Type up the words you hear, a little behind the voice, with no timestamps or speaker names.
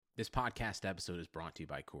This podcast episode is brought to you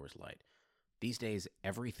by Coors Light. These days,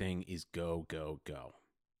 everything is go, go, go.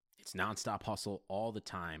 It's nonstop hustle all the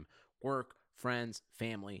time. Work, friends,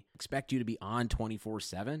 family expect you to be on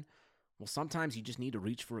 24/7. Well, sometimes you just need to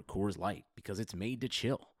reach for a Coors Light because it's made to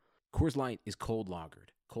chill. Coors Light is cold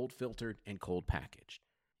lagered, cold filtered, and cold packaged.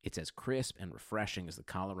 It's as crisp and refreshing as the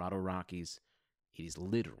Colorado Rockies. It is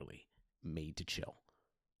literally made to chill.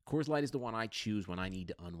 Coors Light is the one I choose when I need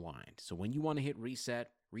to unwind. So when you want to hit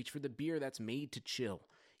reset, reach for the beer that's made to chill.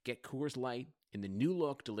 Get Coors Light in the new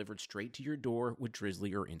look delivered straight to your door with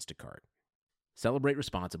Drizzly or Instacart. Celebrate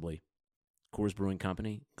responsibly. Coors Brewing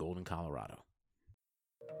Company, Golden, Colorado.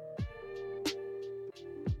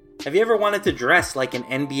 Have you ever wanted to dress like an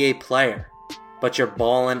NBA player, but you're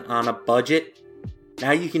balling on a budget?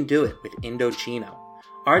 Now you can do it with Indochino.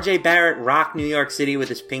 RJ Barrett rocked New York City with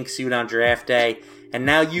his pink suit on draft day, and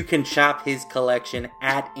now you can shop his collection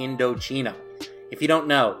at Indochino. If you don't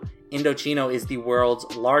know, Indochino is the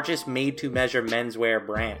world's largest made-to-measure menswear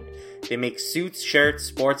brand. They make suits, shirts,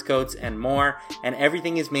 sports coats, and more, and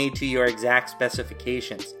everything is made to your exact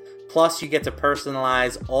specifications. Plus, you get to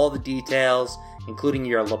personalize all the details, including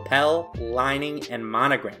your lapel, lining, and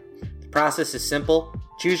monogram. The process is simple.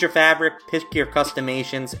 Choose your fabric, pick your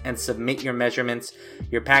customations, and submit your measurements.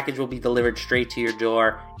 Your package will be delivered straight to your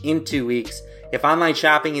door in 2 weeks. If online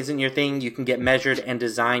shopping isn't your thing, you can get measured and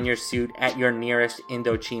design your suit at your nearest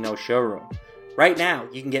Indochino showroom. Right now,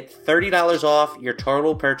 you can get $30 off your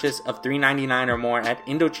total purchase of $3.99 or more at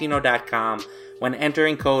Indochino.com when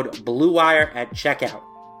entering code BLUEWIRE at checkout.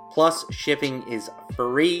 Plus, shipping is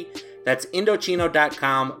free. That's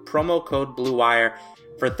Indochino.com, promo code BLUEWIRE.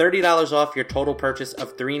 For $30 off your total purchase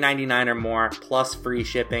of $3.99 or more, plus free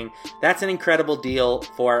shipping. That's an incredible deal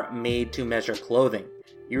for made-to-measure clothing.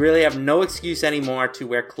 You really have no excuse anymore to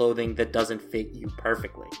wear clothing that doesn't fit you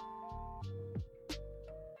perfectly.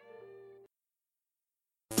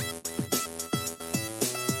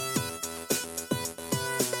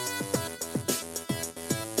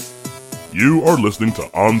 You are listening to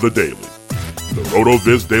On the Daily, the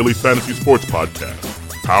RotoViz Daily Fantasy Sports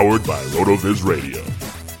Podcast, powered by RotoViz Radio.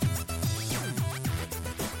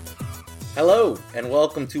 Hello, and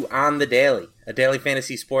welcome to On the Daily, a daily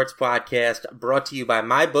fantasy sports podcast brought to you by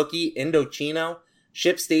MyBookie, Indochino,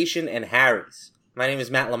 ShipStation, and Harry's. My name is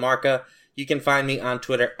Matt LaMarca. You can find me on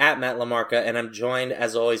Twitter at Matt LaMarca, and I'm joined,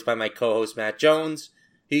 as always, by my co-host Matt Jones,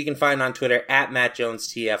 who you can find on Twitter at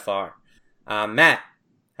MattJonesTFR. Matt,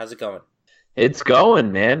 how's it going? It's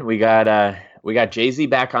going, man. We got Jay-Z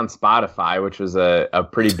back on Spotify, which was a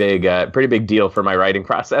pretty big deal for my writing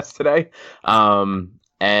process today.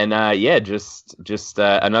 Just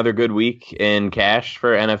another good week in cash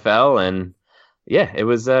for NFL, and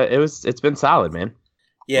it's been solid, man.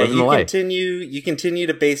 Yeah, you continue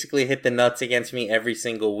to basically hit the nuts against me every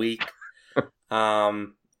single week.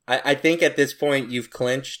 I think at this point you've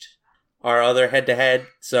clinched our other head-to-head,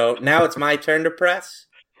 so now it's my turn to press.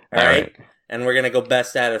 All right. And we're gonna go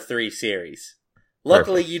best out of 3 series.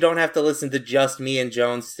 Luckily, Perfect. You don't have to listen to just me and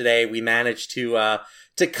Jones today. We managed to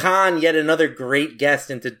con yet another great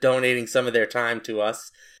guest into donating some of their time to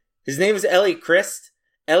us. His name is Elliot Christ.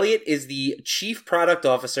 Elliot is the Chief Product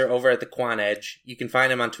Officer over at the Quant Edge. You can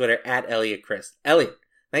find him on Twitter at Elliot Christ. Elliot,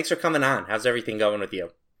 thanks for coming on. How's everything going with you?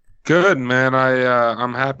 Good, man.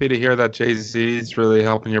 I'm happy to hear that Jay-Z is really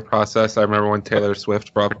helping your process. I remember when Taylor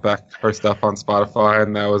Swift brought back her stuff on Spotify,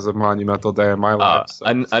 and that was a monumental day in my life. So.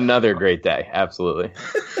 Another great day, absolutely.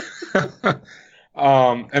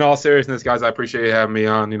 In all seriousness, guys, I appreciate you having me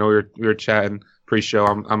on. You know, we were chatting pre-show.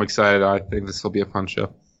 I'm excited. I think this will be a fun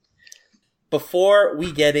show. Before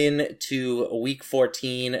we get into Week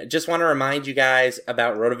 14, just want to remind you guys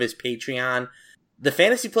about RotoViz Patreon. The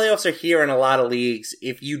fantasy playoffs are here in a lot of leagues.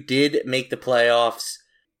 If you did make the playoffs,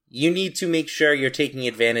 you need to make sure you're taking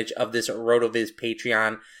advantage of this RotoViz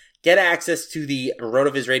Patreon. Get access to the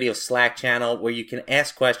RotoViz Radio Slack channel where you can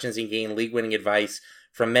ask questions and gain league-winning advice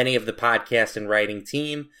from many of the podcast and writing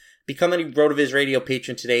team. Become a RotoViz Radio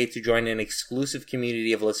patron today to join an exclusive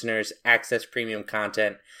community of listeners, access premium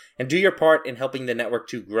content, and do your part in helping the network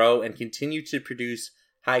to grow and continue to produce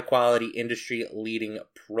high-quality, industry-leading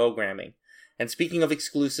programming. And speaking of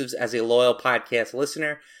exclusives, as a loyal podcast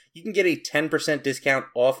listener, you can get a 10% discount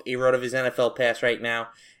off a RotoViz NFL Pass right now.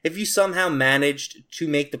 If you somehow managed to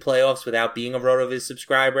make the playoffs without being a RotoViz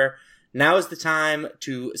subscriber, now is the time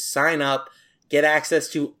to sign up, get access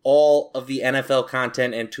to all of the NFL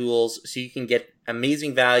content and tools so you can get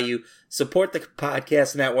amazing value, support the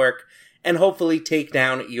podcast network, and hopefully take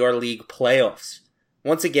down your league playoffs.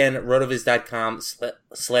 Once again,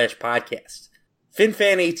 rotoviz.com/podcast.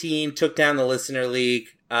 FinFan18 took down the Listener League.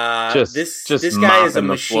 This guy is a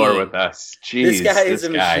machine. Floor with us. Jeez, this guy is a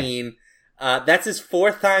machine. That's his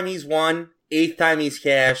 4th time he's won, 8th time he's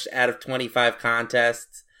cashed out of 25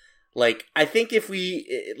 contests. Like, I think if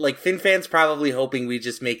we, like, FinFan's probably hoping we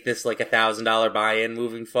just make this like $1,000 buy-in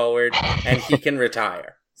moving forward, and he can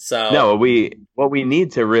retire. So no, what we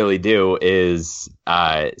need to really do is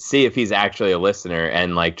see if he's actually a listener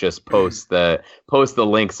and like just post the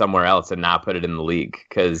link somewhere else and not put it in the league,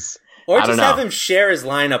 because or just have him share his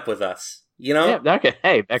lineup with us. You know, yeah, okay.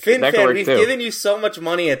 Hey, that could FinFan, work we've too. given you so much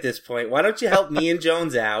money at this point. Why don't you help me and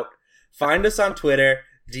Jones out? Find us on Twitter,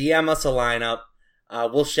 DM us a lineup.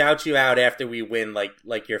 We'll shout you out after we win,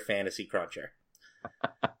 like your fantasy cruncher.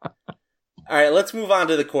 All right, let's move on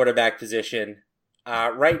to the quarterback position.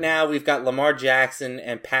 Right now, we've got Lamar Jackson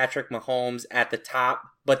and Patrick Mahomes at the top,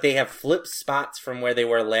 but they have flipped spots from where they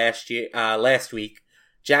were last week.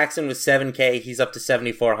 Jackson was $7K. He's up to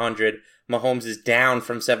 $7,400. Mahomes is down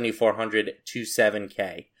from $7,400 to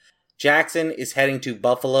 $7K. Jackson is heading to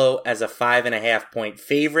Buffalo as a 5.5-point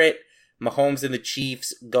favorite. Mahomes and the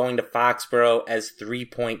Chiefs going to Foxborough as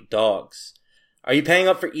 3-point dogs. Are you paying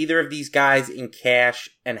up for either of these guys in cash,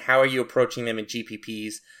 and how are you approaching them in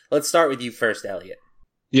GPPs? Let's start with you first, Elliot.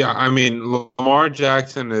 Yeah, I mean, Lamar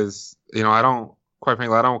Jackson is, I don't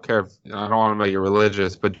care if, I don't want to make it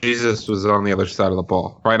religious, but Jesus was on the other side of the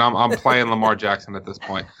ball, right? I'm playing Lamar Jackson at this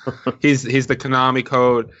point. He's the Konami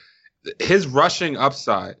code. His rushing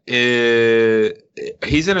upside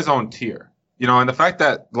he's in his own tier. And the fact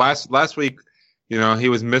that last week, he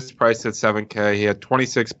was mispriced at $7K. He had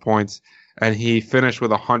 26 points, and he finished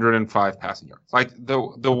with 105 passing yards. Like,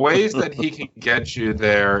 the ways that he can get you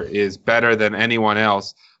there is better than anyone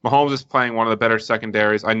else. Mahomes is playing one of the better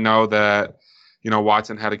secondaries. I know that,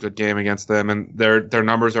 Watson had a good game against them, and their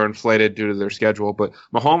numbers are inflated due to their schedule. But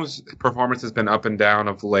Mahomes' performance has been up and down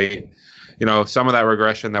of late. Some of that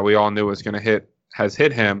regression that we all knew was going to hit has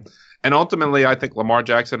hit him. And ultimately, I think Lamar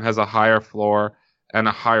Jackson has a higher floor and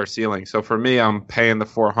a higher ceiling. So for me, I'm paying the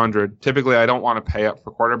 $400. Typically, I don't want to pay up for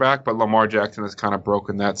quarterback, but Lamar Jackson has kind of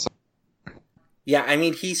broken that. Yeah, I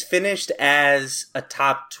mean, he's finished as a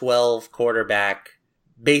top 12 quarterback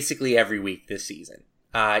basically every week this season.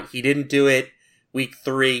 He didn't do it week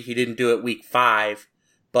 3. He didn't do it week 5.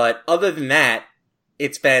 But other than that,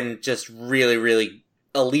 it's been just really, really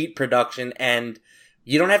elite production, and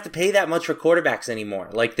you don't have to pay that much for quarterbacks anymore.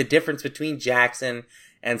 Like, the difference between Jackson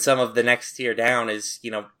and some of the next tier down is,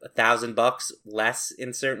 $1,000 less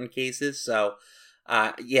in certain cases. So,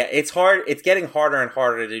 yeah, it's hard. It's getting harder and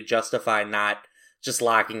harder to justify not just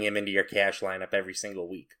locking him into your cash lineup every single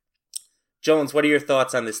week. Jones, what are your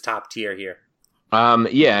thoughts on this top tier here?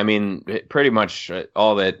 Yeah, I mean, pretty much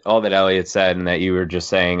all that Elliot said and that you were just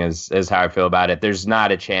saying is how I feel about it. There's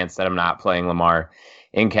not a chance that I'm not playing Lamar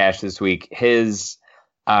in cash this week.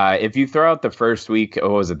 If you throw out the first week,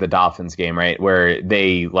 the Dolphins game, right, where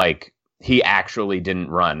he actually didn't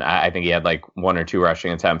run. I think he had 1 or 2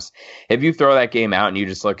 rushing attempts. If you throw that game out and you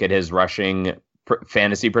just look at his rushing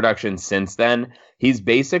fantasy production since then, he's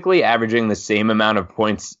basically averaging the same amount of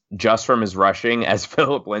points just from his rushing as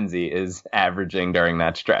Philip Lindsay is averaging during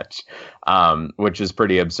that stretch, which is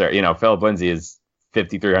pretty absurd. Philip Lindsay is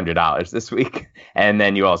 $5,300 this week, and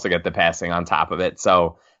then you also get the passing on top of it.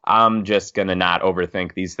 So I'm just going to not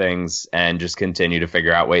overthink these things and just continue to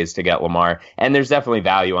figure out ways to get Lamar. And there's definitely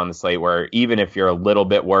value on the slate where even if you're a little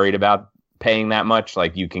bit worried about paying that much,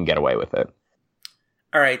 you can get away with it.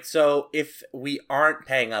 All right, so if we aren't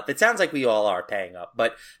paying up, it sounds like we all are paying up,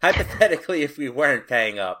 but hypothetically, if we weren't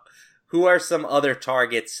paying up, who are some other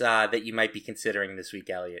targets that you might be considering this week,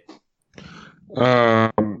 Elliot?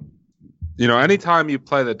 Anytime you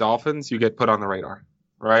play the Dolphins, you get put on the radar.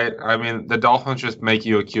 Right? I mean, the Dolphins just make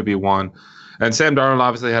you a QB1. And Sam Darnold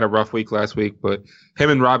obviously had a rough week last week, but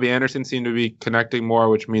him and Robbie Anderson seem to be connecting more,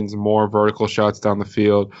 which means more vertical shots down the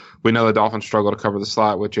field. We know the Dolphins struggle to cover the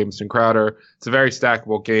slot with Jamison Crowder. It's a very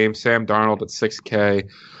stackable game. Sam Darnold at $6K.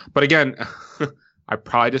 But again, I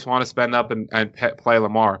probably just want to spend up and play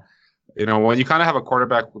Lamar. When you kind of have a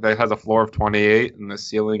quarterback that has a floor of 28 and the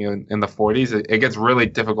ceiling in the 40s, it gets really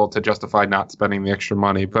difficult to justify not spending the extra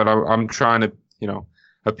money. But I'm trying to,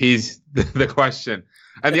 appease the question.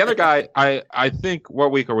 And the other guy, I think,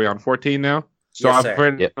 what week are we on? 14 now? So yes, I've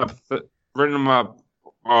written him up.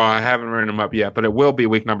 Oh, I haven't written him up yet, but it will be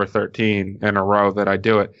week number 13 in a row that I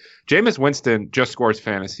do it. Jameis Winston just scores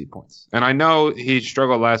fantasy points. And I know he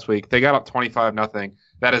struggled last week. They got up 25-0.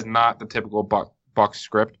 That is not the typical Bucs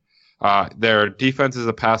script. Their defense is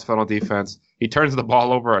a pass funnel defense. He turns the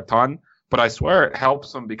ball over a ton, but I swear it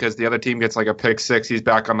helps him because the other team gets a pick six. He's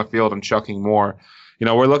back on the field and chucking more.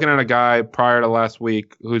 We're looking at a guy prior to last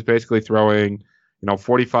week who's basically throwing,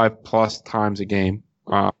 45 plus times a game.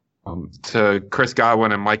 To Chris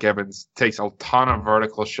Godwin and Mike Evans takes a ton of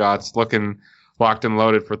vertical shots, looking locked and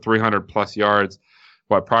loaded for 300 plus yards.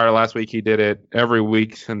 But prior to last week, he did it every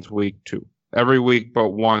week since week 2. Every week but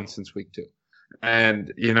one since week 2.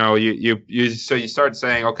 And, so you start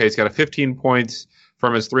saying, okay, he's got a 15 points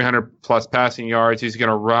from his 300 plus passing yards. He's going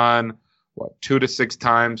to run, 2 to 6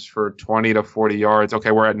 times for 20 to 40 yards.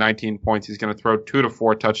 Okay, we're at 19 points. He's going to throw 2 to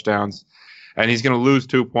 4 touchdowns. And he's going to lose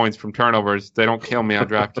 2 points from turnovers. They don't kill me on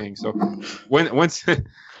DraftKings. So once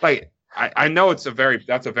I know that's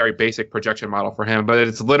a very basic projection model for him, but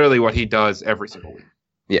it's literally what he does every single week.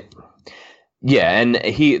 Yeah. Yeah, and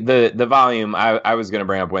the volume, I was going to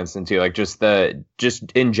bring up Winston too, like just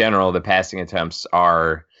in general, the passing attempts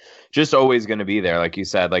are just always going to be there. Like you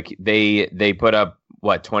said, like they put up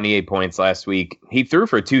 28 points last week. He threw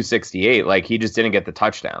for 268. Like he just didn't get the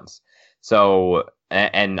touchdowns. So,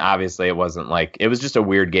 and obviously it wasn't like, it was just a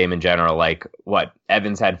weird game in general. Like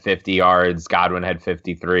Evans had 50 yards, Godwin had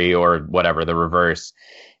 53 or whatever, the reverse.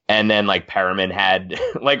 And then like Perriman had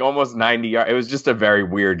like almost 90 yards. It was just a very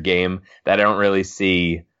weird game that I don't really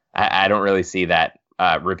see. I don't really see that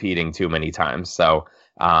repeating too many times. So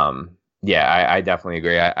yeah, I definitely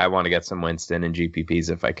agree. I want to get some Winston and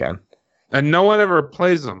GPPs if I can. And no one ever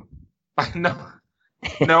plays him. I know.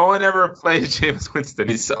 No one ever plays Jameis Winston.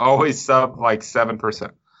 He's always sub like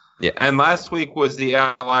 7%. Yeah. And last week was the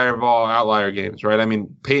outlier of all outlier games, right? I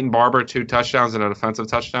mean, Peyton Barber, 2 touchdowns and a defensive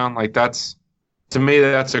touchdown. Like to me,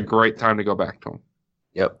 that's a great time to go back to him.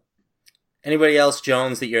 Yep. Anybody else,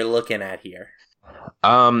 Jones, that you're looking at here?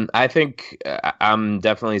 I think I'm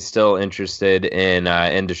definitely still interested in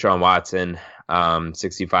Deshaun Watson,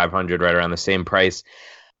 6,500, right around the same price.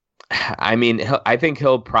 I mean, I think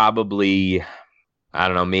he'll probably, I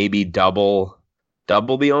don't know, maybe double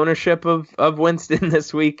the ownership of Winston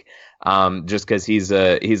this week, just because he's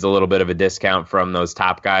a little bit of a discount from those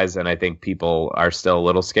top guys, and I think people are still a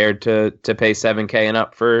little scared to pay $7K and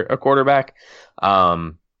up for a quarterback.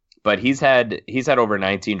 But he's had over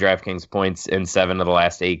 19 DraftKings points in 7 of the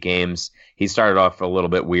last 8 games. He started off a little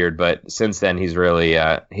bit weird, but since then he's really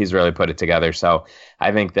put it together. So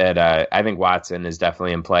I think Watson is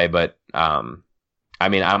definitely in play, but I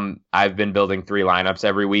mean, I've been building 3 lineups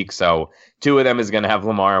every week, so 2 of them is going to have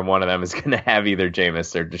Lamar and 1 of them is going to have either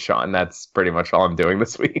Jameis or Deshaun. That's pretty much all I'm doing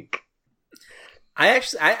this week. I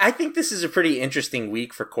think this is a pretty interesting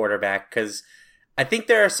week for quarterback, because I think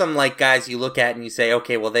there are some like guys you look at and you say,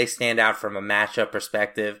 okay, well, they stand out from a matchup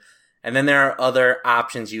perspective. And then there are other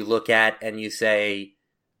options you look at and you say,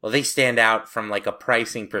 well, they stand out from like a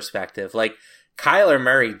pricing perspective. Like Kyler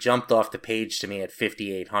Murray jumped off the page to me at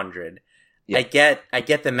 5,800. Yeah. I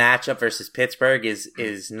get the matchup versus Pittsburgh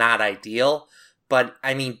is not ideal, but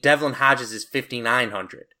I mean, Devlin Hodges is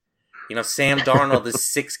 5,900. Sam Darnold is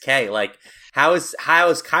 6K. Like, how is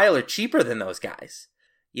Kyler cheaper than those guys?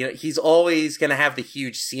 He's always going to have the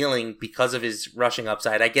huge ceiling because of his rushing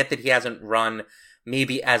upside. I get that he hasn't run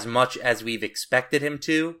maybe as much as we've expected him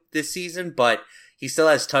to this season, but he still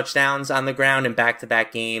has touchdowns on the ground in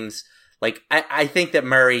back-to-back games. Like, I think that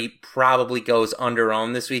Murray probably goes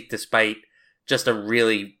under-owned this week despite just a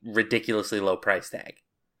really ridiculously low price tag.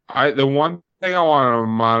 The one thing I want to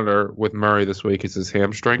monitor with Murray this week is his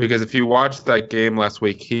hamstring, because if you watched that game last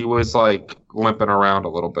week, he was like limping around a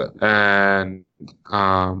little bit, and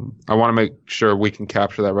I want to make sure we can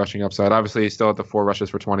capture that rushing upside. Obviously, he's still at the 4 rushes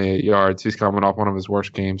for 28 yards. He's coming off one of his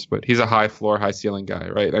worst games, but he's a high floor, high ceiling guy,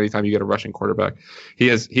 right? Anytime you get a rushing quarterback, he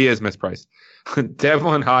is mispriced.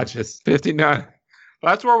 Devlin Hodges, 59.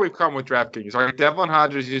 That's where we've come with DraftKings. Like Devlin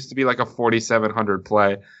Hodges used to be like a 4,700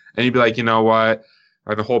 play, and you'd be like, you know what?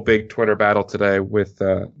 I have a whole big Twitter battle today with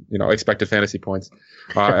expected fantasy points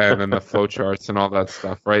and then the flow charts and all that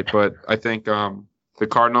stuff, right? But I think the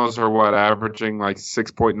Cardinals are averaging like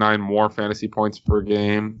 6.9 more fantasy points per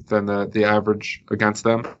game than the average against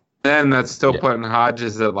them. And that's still putting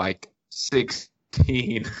Hodges at like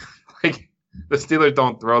 16. Like the Steelers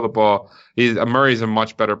don't throw the ball. Murray's a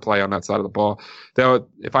much better play on that side of the ball. Though,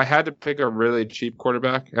 if I had to pick a really cheap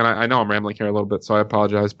quarterback, and I know I'm rambling here a little bit, so I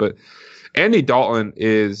apologize, but Andy Dalton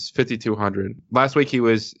is 5,200. Last week it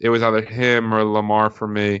was either him or Lamar for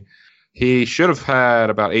me. He should have had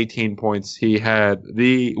about 18 points. He had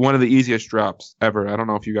one of the easiest drops ever. I don't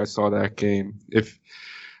know if you guys saw that game. If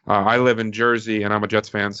I live in Jersey and I'm a Jets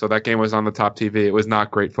fan, so that game was on the top TV. It was not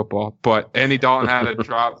great football, but Andy Dalton had a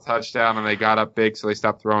drop touchdown and they got up big, so they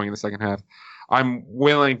stopped throwing in the second half. I'm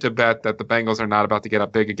willing to bet that the Bengals are not about to get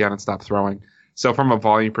up big again and stop throwing. So from a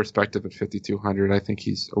volume perspective at 5,200, I think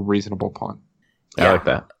he's a reasonable pawn. I like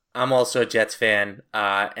that. I'm also a Jets fan,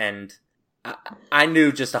 and I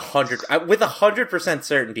knew just 100%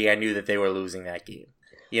 certainty. I knew that they were losing that game.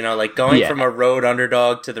 You know, like going from a road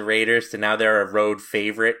underdog to the Raiders to now they're a road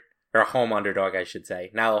favorite, or a home underdog, I should say.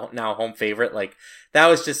 Now a home favorite. Like, that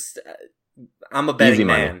was just, I'm a betting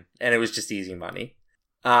man, and it was just easy money.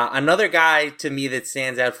 Another guy to me that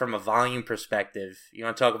stands out from a volume perspective, you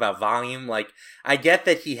want to talk about volume? Like, I get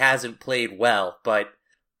that he hasn't played well, but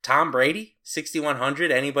Tom Brady,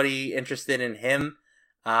 6,100, anybody interested in him?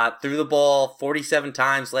 Threw the ball 47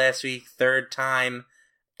 times last week, third time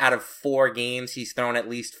out of 4 games. He's thrown at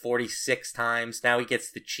least 46 times. Now he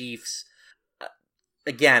gets the Chiefs.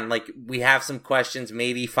 Again, like, we have some questions.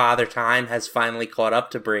 Maybe Father Time has finally caught up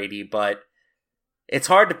to Brady, but it's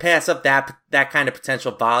hard to pass up that kind of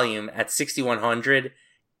potential volume at 6,100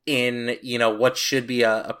 in, you know, what should be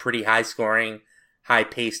a pretty high scoring, high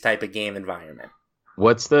pace type of game environment.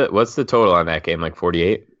 What's the total on that game? Like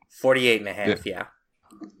 48? 48 and a half, yeah.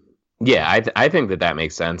 Yeah, I think that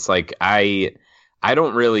makes sense. Like, I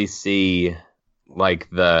don't really see like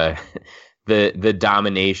the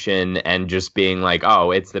domination and just being like,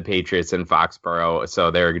 oh, it's the Patriots in Foxborough, so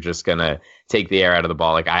they're just gonna take the air out of the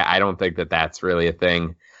ball. Like, I don't think that that's really a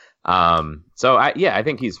thing. So I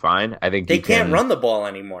think he's fine. I think they can't run the ball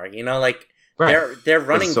anymore. You know, like, right. their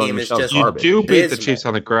running game is just garbage. You do beat the Chiefs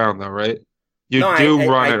on the ground, though, right?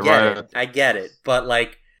 I get it, but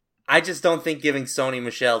like, I just don't think giving Sony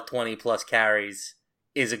Michel 20 plus carries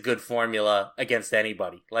is a good formula against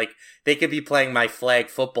anybody. Like, they could be playing my flag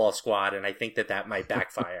football squad, and I think that might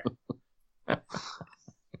backfire.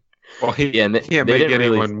 Well, he can't make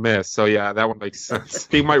anyone miss, so yeah, that one makes sense.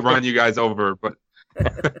 He might run you guys over, but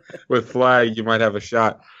with flag, you might have a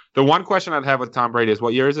shot. The one question I'd have with Tom Brady is,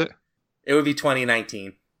 what year is it? It would be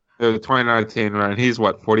 2019. 2019, right? And he's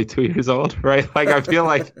 42 years old, right? Like, I feel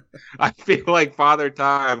like Father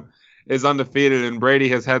Time is undefeated, and Brady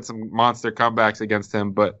has had some monster comebacks against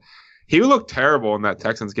him, but he looked terrible in that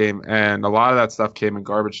Texans game, and a lot of that stuff came in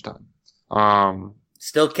garbage time.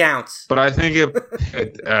 Still counts, but I think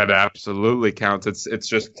it absolutely counts. It's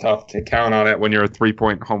just tough to count on it when you're a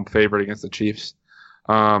 3-point home favorite against the Chiefs.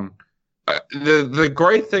 The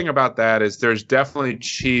great thing about that is there's definitely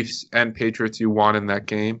Chiefs and Patriots you want in that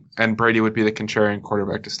game, and Brady would be the contrarian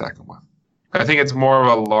quarterback to stack them with. I think it's more of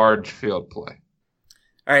a large field play.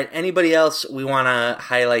 All right, anybody else we want to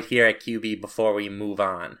highlight here at QB before we move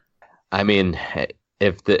on? I mean,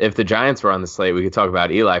 if the Giants were on the slate, we could talk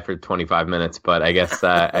about Eli for 25 minutes, but I guess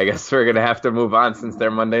we're going to have to move on since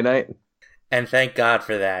they're Monday night. And thank God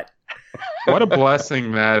for that. What a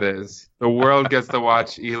blessing that is. The world gets to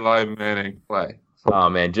watch Eli Manning play. Oh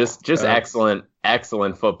man, just excellent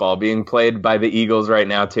football being played by the Eagles right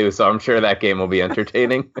now too, so I'm sure that game will be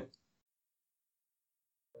entertaining.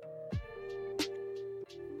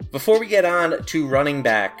 Before we get on to running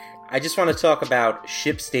back, I just want to talk about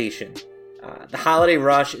ShipStation. The holiday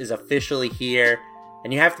rush is officially here,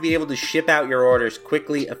 and you have to be able to ship out your orders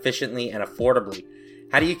quickly, efficiently, and affordably.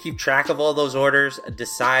 How do you keep track of all those orders,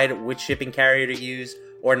 decide which shipping carrier to use,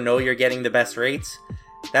 or know you're getting the best rates?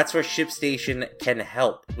 That's where ShipStation can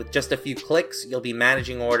help. With just a few clicks, you'll be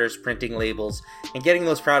managing orders, printing labels, and getting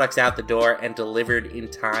those products out the door and delivered in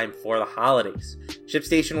time for the holidays.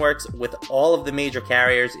 ShipStation works with all of the major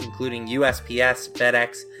carriers, including USPS,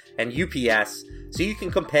 FedEx, and UPS, so you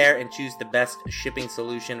can compare and choose the best shipping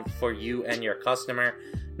solution for you and your customer.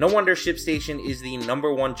 No wonder ShipStation is the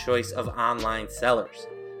 #1 choice of online sellers.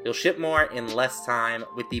 You'll ship more in less time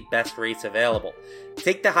with the best rates available.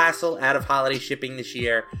 Take the hassle out of holiday shipping this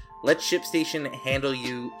year. Let ShipStation handle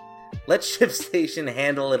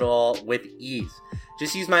it all with ease.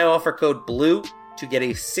 Just use my offer code BLUE to get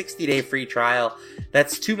a 60-day free trial.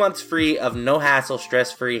 That's 2 months free of no hassle,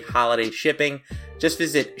 stress-free holiday shipping. Just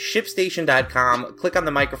visit ShipStation.com, click on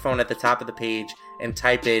the microphone at the top of the page, and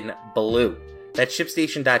type in BLUE. That's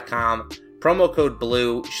ShipStation.com. Promo code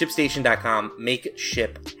BLUE, ShipStation.com. Make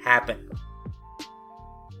ship happen.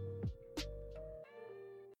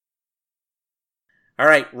 All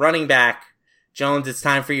right, running back. Jones, it's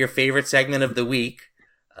time for your favorite segment of the week.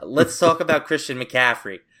 Let's talk about Christian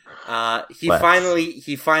McCaffrey. He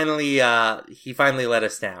finally let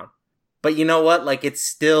us down. But you know what? Like, it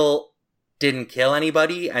still didn't kill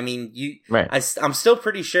anybody. I mean, right. I'm still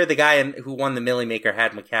pretty sure the guy who won the Millie Maker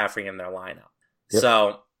had McCaffrey in their lineup. Yep.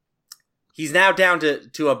 So he's now down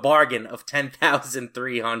to a bargain of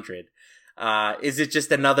 10,300. Is it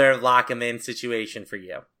just another lock him in situation for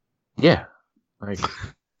you? Yeah. Like,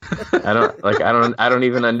 I don't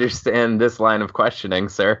even understand this line of questioning,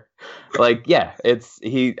 sir. Like, yeah,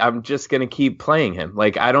 I'm just going to keep playing him.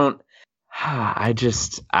 Like, I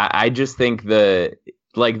just think that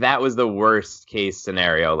was the worst case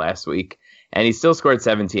scenario last week. and he still scored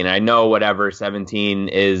 17. I know whatever 17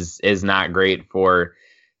 is not great for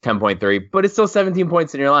 10.3, but it's still 17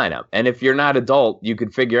 points in your lineup. And if you're not adult, you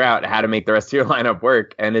could figure out how to make the rest of your lineup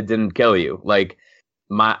work, and it didn't kill you. Like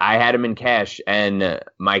I had him in cash, and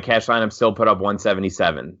my cash lineup still put up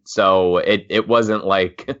 177. So it wasn't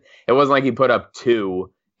like he put up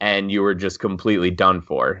 2 and you were just completely done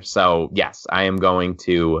for. So yes, I am going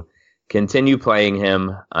to continue playing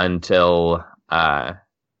him until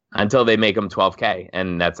they make him 12K,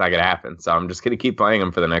 and that's not going to happen. So I'm just going to keep playing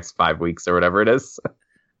him for the next 5 weeks or whatever it is.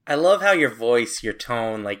 I love how your voice, your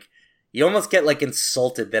tone, like, you almost get, like,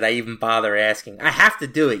 insulted that I even bother asking. I have to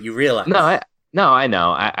do it, you realize. No, I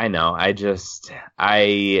know. I know.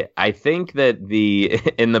 I think that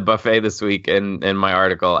in the buffet this week in my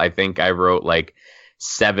article, I think I wrote like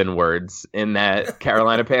 7 words in that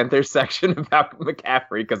Carolina Panthers section about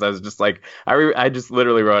McCaffrey, because I was just like, I just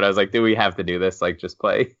literally wrote, I was like, do we have to do this? Like, just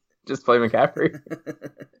play McCaffrey.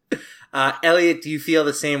 Elliot, do you feel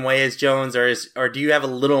the same way as Jones, or do you have a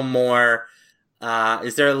little more?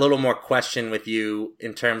 Is there a little more question with you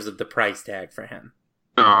in terms of the price tag for him?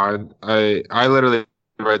 No, I literally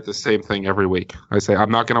write the same thing every week. I say,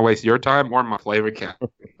 I'm not going to waste your time or my flavor cap.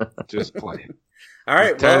 Just play. All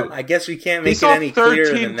right, well, I guess we can't make it any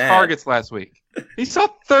clearer than that. He saw 13 targets last week. He saw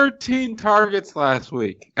 13 targets last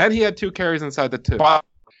week, and he had 2 carries inside the 2.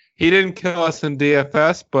 He didn't kill us in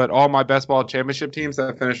DFS, but all my best ball championship teams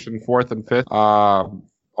that finished in 4th and 5th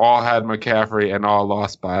all had McCaffrey and all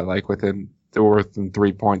lost by like within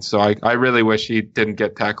 3 points. So I really wish he didn't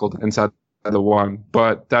get tackled inside the 1,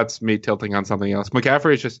 but that's me tilting on something else.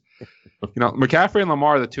 McCaffrey is just, McCaffrey and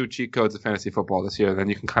Lamar are the 2 cheat codes of fantasy football this year. Then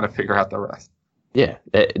you can kind of figure out the rest. Yeah,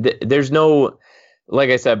 there's no, like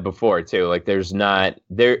I said before too, like it's not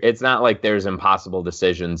like there's impossible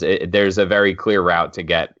decisions. There's a very clear route to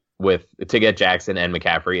get Jackson and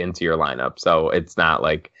McCaffrey into your lineup. So it's not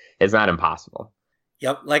impossible.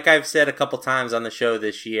 Yep. Like I've said a couple times on the show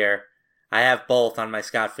this year, I have both on my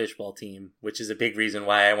Scott Fishbowl team, which is a big reason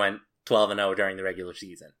why I went 12-0 during the regular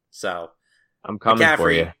season. So I'm coming McCaffrey,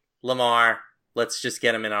 for you. Lamar, let's just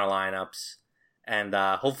get them in our lineups. And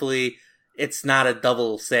hopefully it's not a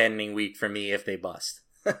double saddening week for me if they bust.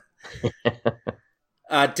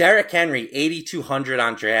 Derrick Henry, 8,200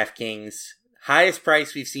 on DraftKings. Highest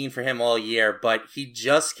price we've seen for him all year, but he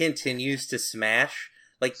just continues to smash.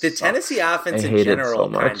 Like, the Tennessee offense in general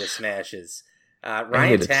kind of smashes.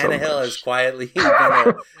 Ryan Tannehill has quietly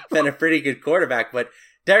been a pretty good quarterback, but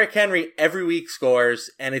Derrick Henry every week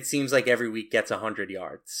scores, and it seems like every week gets 100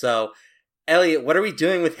 yards. So, Elliot, what are we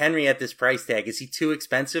doing with Henry at this price tag? Is he too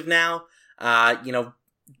expensive now?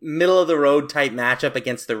 Middle of the road type matchup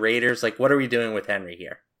against the Raiders. Like, what are we doing with Henry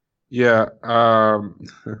here? Yeah.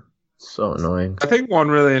 So annoying. I think one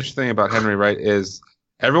really interesting thing about Henry, right, is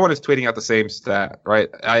everyone is tweeting out the same stat, right?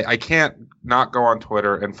 I can't not go on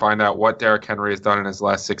Twitter and find out what Derrick Henry has done in his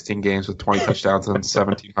last 16 games with 20 touchdowns and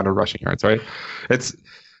 1,700 rushing yards, right? It's,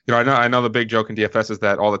 I know the big joke in DFS is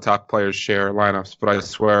that all the top players share lineups, but I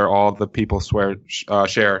swear all the people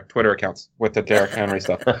share Twitter accounts with the Derrick Henry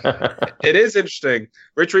stuff. It is interesting.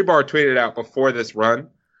 Rich Rebar tweeted out before this run,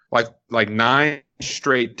 like 9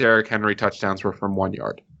 straight Derrick Henry touchdowns were from 1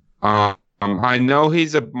 yard. I know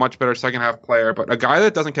he's a much better second half player, but a guy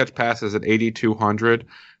that doesn't catch passes at 8,200,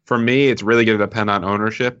 for me, it's really going to depend on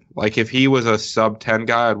ownership. Like, if he was a sub 10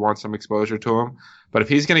 guy, I'd want some exposure to him. But if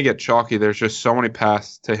he's going to get chalky, there's just so many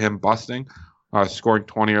paths to him busting, scoring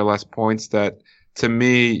 20 or less points that, to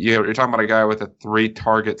me, you're talking about a guy with a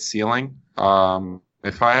 3-target ceiling.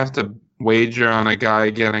 If I have to wager on a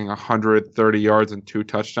guy getting 130 yards and 2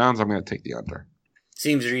 touchdowns, I'm going to take the under.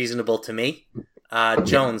 Seems reasonable to me.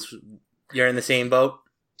 Jones, you're in the same boat?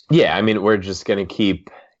 Yeah, I mean, we're just going to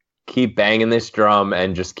keep banging this drum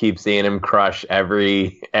and just keep seeing him crush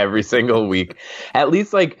every single week. At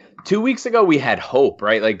least, like, 2 weeks ago, we had hope,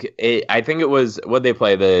 right? Like, I think it was, what they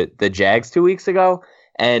play, the Jags 2 weeks ago?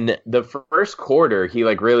 And the first quarter, he,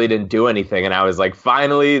 like, really didn't do anything. And I was like,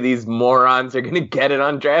 finally, these morons are going to get it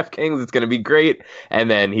on DraftKings. It's going to be great.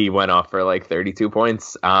 And then he went off for, like, 32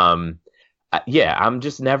 points. Yeah, I'm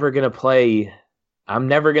just never going to play. I'm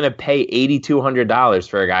never going to pay $8,200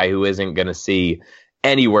 for a guy who isn't going to see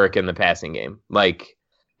any work in the passing game. Like,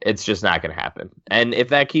 it's just not going to happen. And if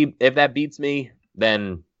that beats me,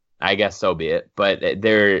 then I guess so be it. But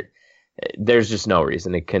there's just no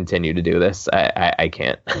reason to continue to do this. I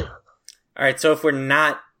can't. All right, so if we're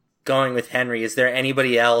not going with Henry, is there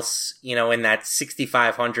anybody else, in that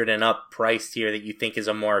 6,500 and up price tier that you think is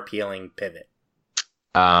a more appealing pivot?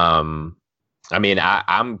 I mean,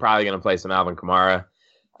 I'm probably going to play some Alvin Kamara.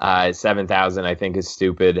 7,000, I think, is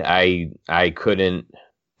stupid. I couldn't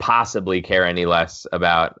possibly care any less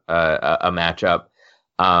about a matchup.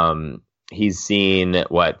 He's seen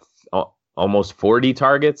almost 40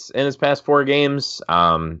 targets in his past 4 games.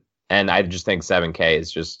 And I just think 7K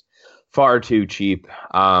is just far too cheap.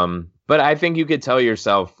 But I think you could tell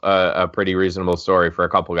yourself a pretty reasonable story for a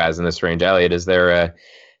couple guys in this range. Elliot, is there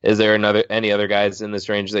any other guys in this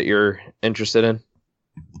range that you're interested in?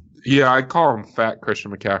 Yeah, I call him Fat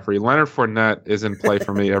Christian McCaffrey. Leonard Fournette is in play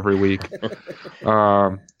for me every week.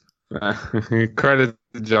 Credit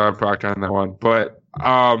to John Proctor on that one. But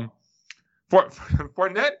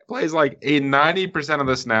Fournette plays like 90% of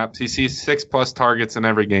the snaps. He sees 6+ targets in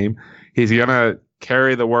every game. He's going to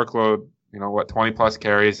carry the workload, 20+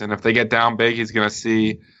 carries. And if they get down big, he's going to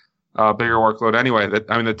see a bigger workload anyway.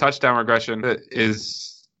 The touchdown regression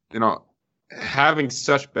is, having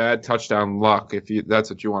such bad touchdown luck, that's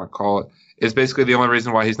what you want to call it, is basically the only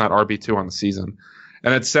reason why he's not RB2 on the season.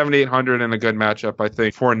 And at 7,800 in a good matchup, I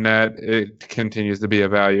think Fournette, it continues to be a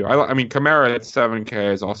value. Kamara at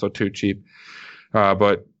 7K is also too cheap.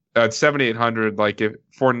 But at 7,800,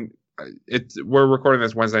 we're recording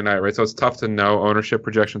this Wednesday night, right? So it's tough to know ownership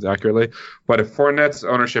projections accurately. But if Fournette's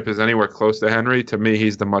ownership is anywhere close to Henry, to me,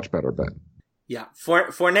 he's the much better bet. Yeah,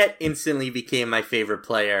 Fournette instantly became my favorite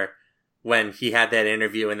player when he had that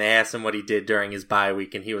interview and they asked him what he did during his bye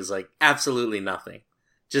week, and he was like, absolutely nothing.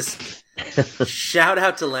 Just shout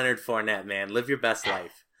out to Leonard Fournette, man. Live your best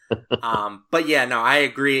life. But yeah, no, I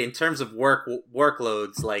agree. In terms of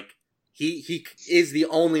workloads, he is the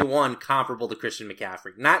only one comparable to Christian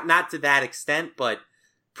McCaffrey. Not to that extent, but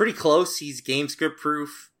pretty close. He's game script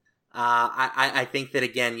proof. I think that,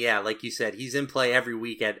 again, yeah, like you said, he's in play every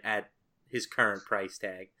week at his current price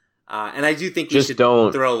tag. And I do think we should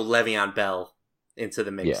throw Le'Veon Bell into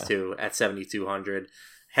the mix too at 7,200.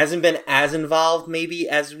 Hasn't been as involved maybe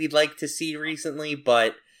as we'd like to see recently,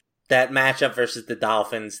 but that matchup versus the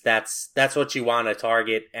Dolphins, that's what you want to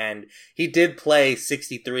target. And he did play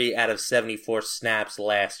 63 out of 74 snaps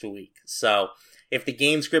last week. So if the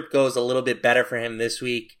game script goes a little bit better for him this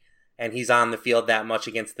week and he's on the field that much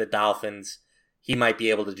against the Dolphins, he might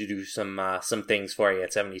be able to do some things for you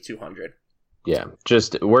at 7,200. Yeah,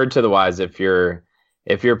 just word to the wise, if you're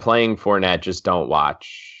playing Fournette, just don't watch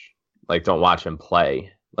him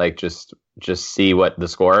play. Just see what the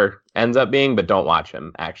score ends up being, but don't watch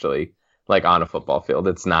him actually on a football field.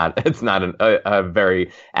 It's not a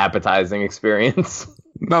very appetizing experience.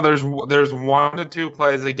 No, there's 1 to 2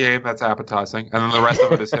 plays a game that's appetizing, and then the rest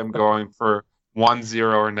of it is him going for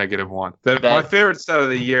 1-0 or -1. My favorite set of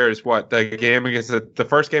the year is the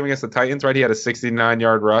first game against the Titans, right? He had a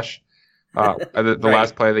 69-yard rush. The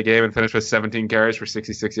last play of the game and finished with 17 carries for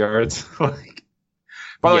 66 yards. By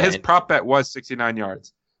the way, his prop bet was 69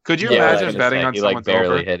 yards. Could you imagine betting on someone's over? He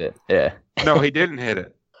barely hit it. Yeah. No, he didn't hit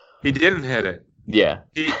it. Yeah.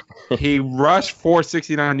 He rushed for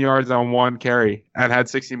 69 yards on 1 carry and had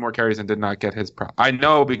 60 more carries and did not get his prop. I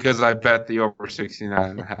know because I bet the over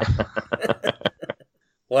 69.5.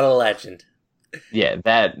 What a legend. Yeah,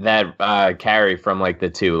 that carry from the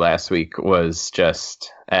 2 last week was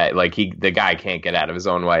just the guy can't get out of his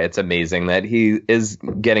own way. It's amazing that he is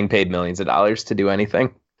getting paid millions of dollars to do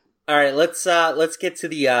anything. All right, let's get to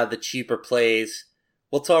the cheaper plays.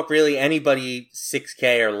 We'll talk really anybody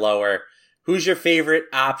 6K or lower. Who's your favorite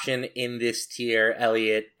option in this tier,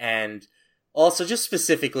 Elliot? And also just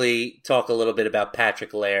specifically talk a little bit about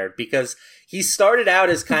Patrick Laird, because he started out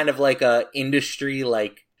as kind of like a industry,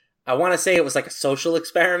 I want to say it was like a social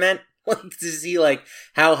experiment, to see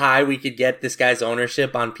how high we could get this guy's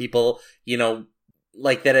ownership on people,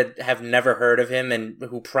 that have never heard of him and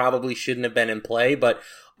who probably shouldn't have been in play. But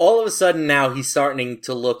all of a sudden now he's starting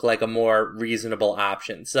to look like a more reasonable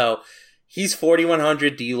option. So he's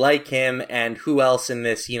 4,100. Do you like him? And who else in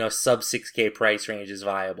this, sub 6K price range is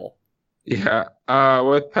viable? Yeah.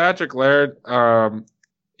 With Patrick Laird,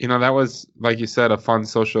 that was, like you said, a fun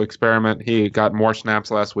social experiment. He got more snaps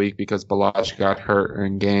last week because Balash got hurt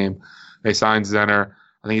in game. They signed Zenner.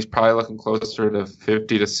 I think he's probably looking closer to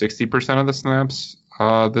 50 to 60% of the snaps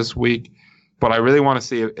this week. But I really want to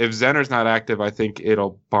see if Zenner's not active, I think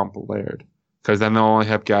it'll bump Laird, because then they'll only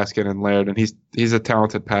have Gaskin and Laird, and he's a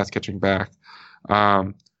talented pass-catching back.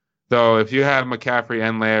 Though if you have McCaffrey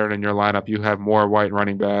and Laird in your lineup, you have more white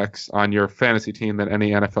running backs on your fantasy team than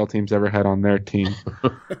any NFL team's ever had on their team.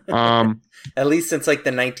 At least since the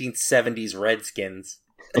 1970s Redskins.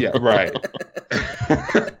 Yeah, right.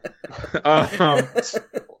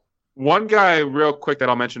 One guy real quick that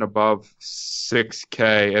I'll mention above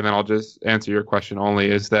 6K, and then I'll just answer your question only,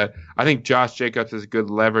 is that I think Josh Jacobs is good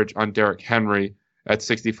leverage on Derrick Henry at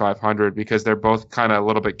 6,500 because they're both kind of a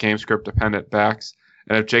little bit game script dependent backs.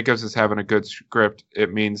 And if Jacobs is having a good script,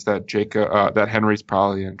 it means that that Henry's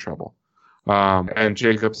probably in trouble. And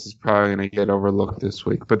Jacobs is probably going to get overlooked this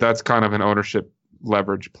week. But that's kind of an ownership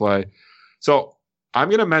leverage play. So I'm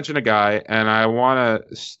going to mention a guy, and I want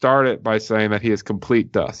to start it by saying that he is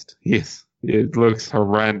complete dust. It looks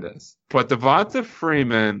horrendous. But Devonta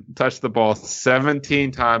Freeman touched the ball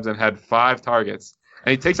 17 times and had 5 targets. And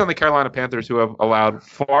he takes on the Carolina Panthers, who have allowed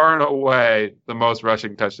far and away the most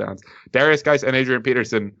rushing touchdowns. Darius Geis and Adrian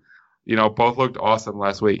Peterson, both looked awesome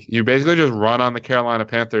last week. You basically just run on the Carolina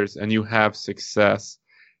Panthers and you have success.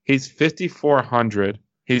 He's 5,400.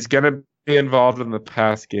 He's going to be involved in the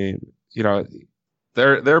pass game.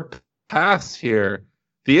 Their pass here,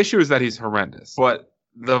 the issue is that he's horrendous. But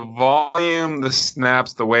the volume, the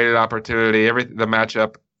snaps, the weighted opportunity, the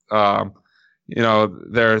matchup,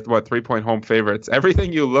 they're 3-point home favorites.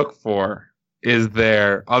 Everything you look for is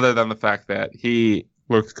there, other than the fact that he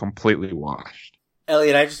looks completely washed.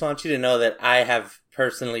 Elliot, I just want you to know that I have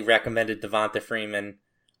personally recommended Devonta Freeman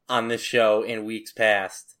on this show in weeks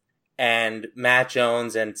past, and Matt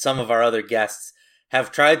Jones and some of our other guests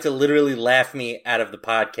have tried to literally laugh me out of the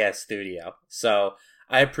podcast studio. So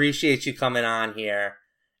I appreciate you coming on here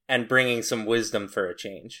and bringing some wisdom for a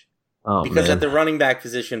change. Oh, because man. at the running back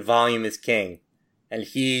position, volume is king, and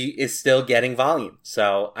he is still getting volume.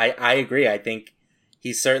 So I agree. I think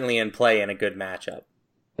he's certainly in play in a good matchup.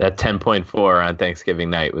 That 10.4 on Thanksgiving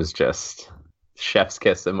night was just chef's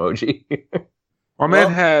kiss emoji. Our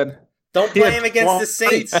man had... Don't play him against the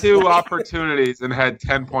Saints. 2 opportunities and had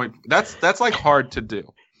 10 point. That's like hard to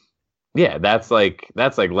do. Yeah, that's like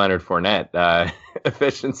Leonard Fournette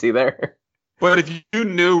efficiency there. But if you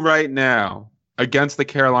knew right now against the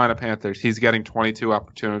Carolina Panthers, he's getting 22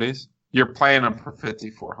 opportunities, you're playing him for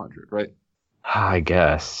 5,400, right? I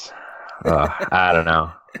guess. I don't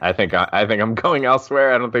know. I think I'm going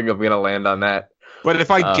elsewhere. I don't think I'm going to land on that. But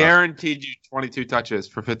if I guaranteed you 22 touches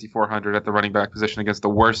for 5,400 at the running back position against the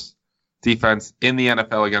worst defense in the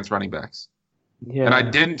NFL against running backs, and I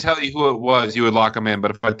didn't tell you who it was, you would lock him in.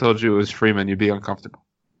 But if I told you it was Freeman, you'd be uncomfortable.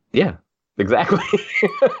 Yeah, exactly.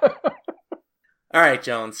 All right,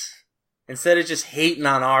 Jones. Instead of just hating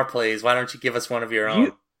on our plays, why don't you give us one of your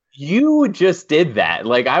own? You just did that.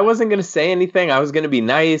 Like, I wasn't going to say anything. I was going to be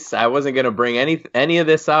nice. I wasn't going to bring any of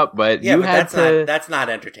this up, but you had to. That's not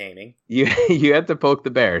entertaining. You had to poke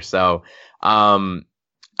the bear. So, I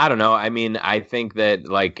don't know. I mean, I think that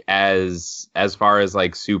like as far as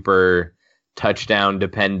like super touchdown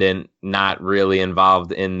dependent, not really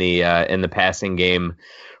involved in the passing game,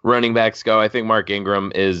 running backs go, I think Mark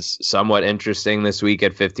Ingram is somewhat interesting this week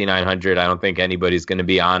at 5,900. I don't think anybody's going to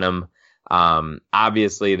be on him.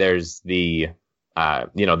 Obviously, there's the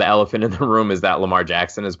elephant in the room is that Lamar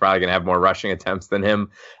Jackson is probably going to have more rushing attempts than him,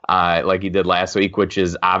 like he did last week, which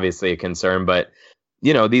is obviously a concern. But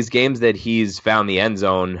these games that he's found the end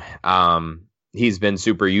zone, he's been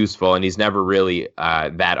super useful, and he's never really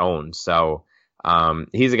that owned. So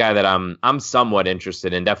he's a guy that I'm somewhat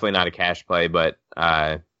interested in. Definitely not a cash play, but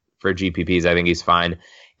for GPPs, I think he's fine.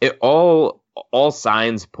 All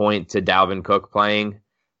signs point to Dalvin Cook playing.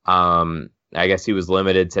 I guess he was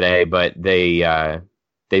limited today, but they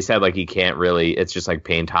said like he can't really. It's just like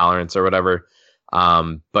pain tolerance or whatever.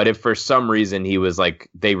 But if for some reason he was like,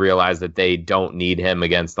 they realized that they don't need him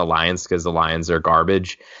against the Lions because the Lions are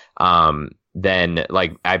garbage, then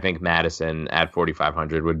like I think Madison at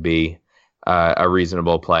 4,500 would be a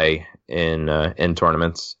reasonable play in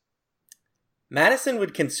tournaments. Madison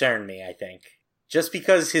would concern me, I think, just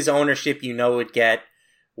because his ownership, would get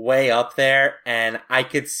way up there, and I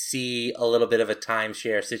could see a little bit of a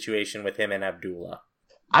timeshare situation with him and Abdullah.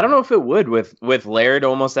 I don't know if it would with Laird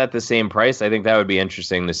almost at the same price. I think that would be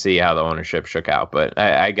interesting to see how the ownership shook out, but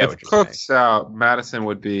I get what you're saying. If Cook's out, Madison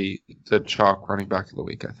would be the chalk running back of the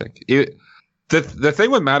week, I think. The thing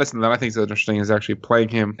with Madison that I think is interesting is actually playing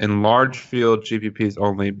him in large field GPPs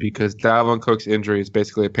only, because Dalvin Cook's injury is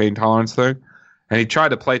basically a pain tolerance thing. And he tried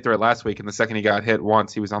to play through it last week, and the second he got hit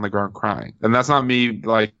once, he was on the ground crying. And that's not me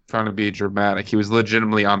like trying to be dramatic. He was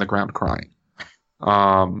legitimately on the ground crying.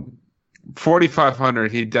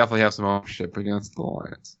 4,500, he definitely has some ownership against the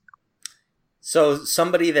Lions. So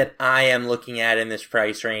somebody that I am looking at in this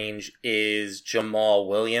price range is Jamal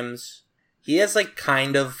Williams. He has like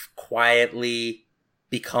kind of quietly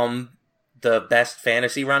become the best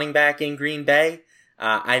fantasy running back in Green Bay.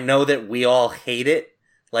 I know that we all hate it.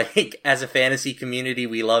 Like, as a fantasy community,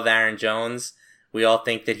 we love Aaron Jones. We all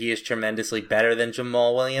think that he is tremendously better than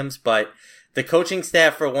Jamal Williams, but the coaching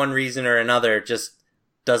staff, for one reason or another, just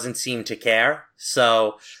doesn't seem to care.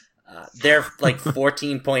 So, they're like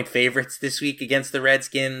 14-point favorites this week against the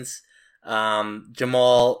Redskins.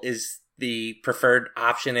 Jamal is, the preferred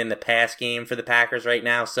option in the pass game for the Packers right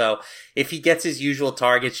now. So if he gets his usual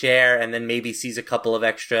target share and then maybe sees a couple of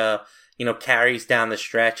extra, carries down the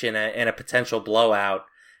stretch in a potential blowout,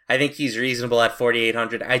 I think he's reasonable at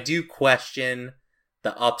 4,800. I do question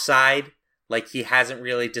the upside. Like, he hasn't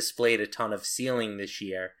really displayed a ton of ceiling this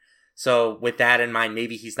year. So with that in mind,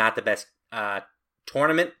 maybe he's not the best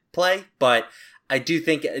tournament play, but I do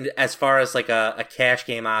think as far as like a cash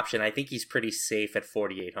game option, I think he's pretty safe at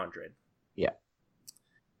 4,800. Yeah.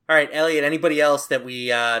 All right, Elliot, anybody else that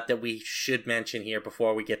we should mention here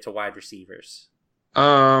before we get to wide receivers?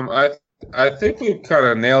 I think we've kind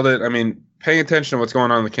of nailed it. I mean, paying attention to what's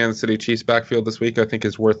going on in the Kansas City Chiefs backfield this week, I think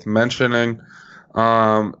is worth mentioning.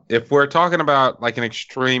 If we're talking about like an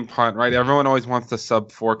extreme punt, right? Everyone always wants the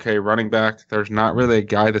sub 4K running back. There's not really a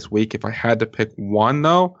guy this week. If I had to pick one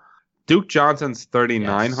though, Duke Johnson's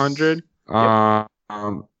 3,900. Yes.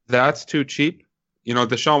 That's too cheap.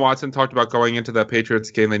 Deshaun Watson talked about going into that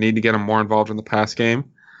Patriots game. They need to get him more involved in the pass game.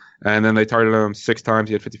 And then they targeted him 6 times.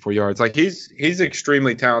 He had 54 yards. Like, he's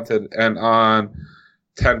extremely talented. And on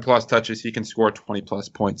 10 plus touches, he can score 20 plus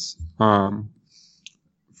points.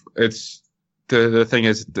 It's the thing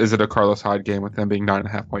is it a Carlos Hyde game with them being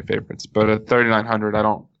 9.5 point favorites? But at 3,900,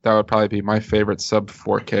 that would probably be my favorite sub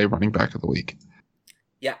 4K running back of the week.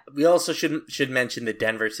 Yeah, we also should mention the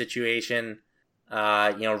Denver situation.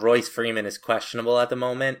 Royce Freeman is questionable at the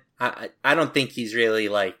moment. I don't think he's really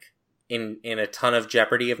like in a ton of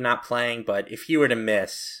jeopardy of not playing, but if he were to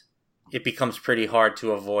miss, it becomes pretty hard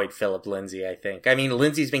to avoid Phillip Lindsay, I think. I mean,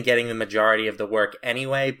 Lindsay's been getting the majority of the work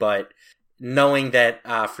anyway, but knowing that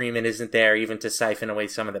Freeman isn't there even to siphon away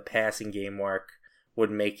some of the passing game work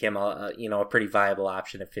would make him a pretty viable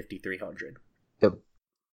option at 5,300. Yep.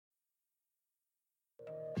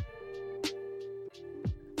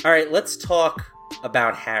 All right, let's talk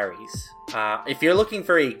about Harry's. If you're looking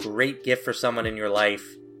for a great gift for someone in your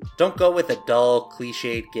life, don't go with a dull,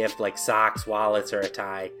 cliched gift like socks, wallets, or a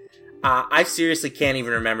tie. I seriously can't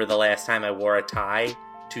even remember the last time I wore a tie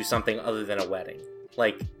to something other than a wedding.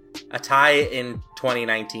 Like, a tie in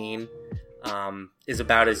 2019 is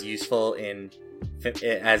about as useful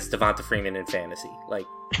as Devonta Freeman in fantasy. Like,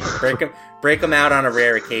 break them out on a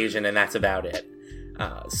rare occasion, and that's about it.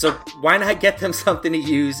 So why not get them something to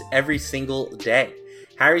use every single day?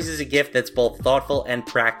 Harry's is a gift that's both thoughtful and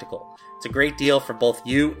practical. It's a great deal for both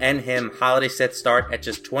you and him. Holiday sets start at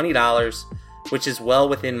just $20, which is well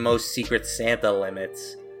within most Secret Santa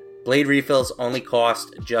limits. Blade refills only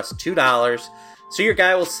cost just $2, so your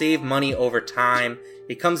guy will save money over time.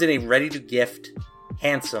 It comes in a ready-to-gift,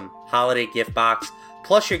 handsome holiday gift box.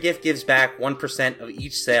 Plus, your gift gives back 1% of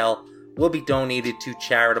each sale will be donated to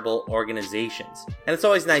charitable organizations. And it's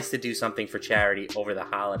always nice to do something for charity over the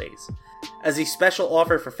holidays. As a special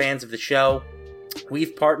offer for fans of the show,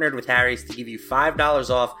 we've partnered with Harry's to give you $5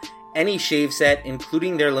 off any shave set,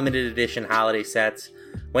 including their limited edition holiday sets,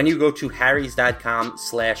 when you go to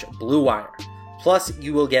harrys.com/bluewire. Plus,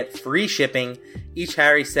 you will get free shipping. Each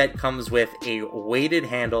Harry set comes with a weighted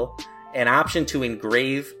handle, an option to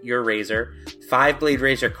engrave your razor, 5-blade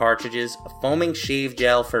razor cartridges, a foaming shave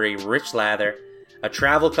gel for a rich lather, a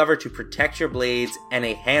travel cover to protect your blades, and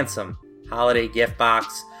a handsome holiday gift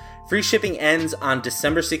box. Free shipping ends on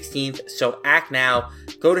December 16th, so act now.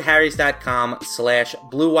 Go to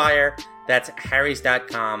harrys.com/bluewire. That's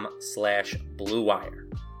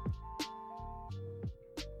harrys.com/bluewire.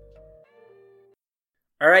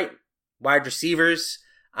 All right, wide receivers.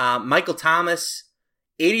 Michael Thomas,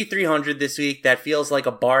 8,300 this week. That feels like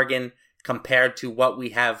a bargain compared to what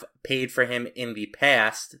we have paid for him in the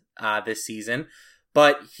past this season.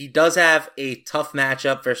 But he does have a tough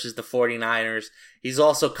matchup versus the 49ers. He's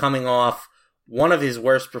also coming off one of his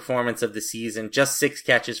worst performances of the season, just 6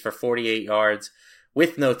 catches for 48 yards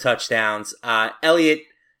with no touchdowns. Elliot,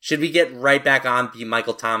 should we get right back on the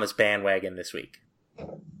Michael Thomas bandwagon this week?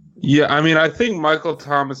 Yeah, I mean, I think Michael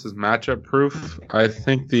Thomas is matchup proof. I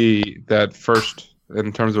think that first,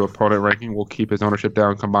 in terms of opponent ranking, will keep his ownership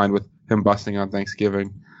down combined with him busting on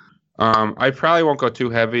Thanksgiving. I probably won't go too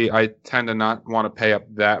heavy. I tend to not want to pay up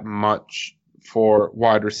that much for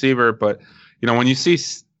wide receiver, but when you see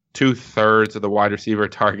 2/3 of the wide receiver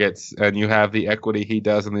targets and you have the equity he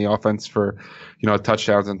does in the offense for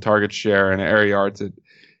touchdowns and target share and air yards,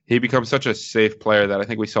 he becomes such a safe player that I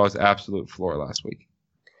think we saw his absolute floor last week.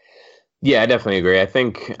 Yeah, I definitely agree. I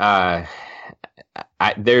think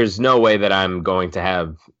there's no way that I'm going to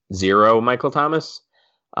have 0 Michael Thomas.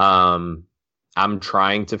 I'm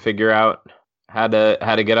trying to figure out how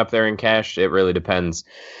to get up there in cash. It really depends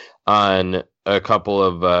on a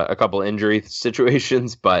couple injury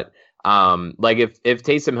situations, but Like if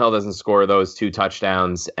Taysom Hill doesn't score those 2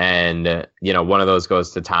 touchdowns and one of those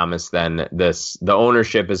goes to Thomas, then the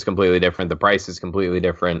ownership is completely different. The price is completely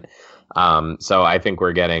different. So I think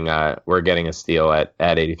we're getting a steal at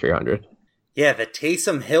 8,300. Yeah, the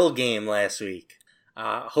Taysom Hill game last week.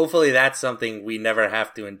 Hopefully that's something we never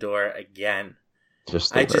have to endure again.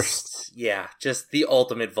 Just the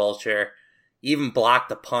ultimate vulture. Even blocked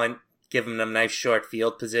the punt, giving them nice short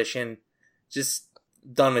field position. Just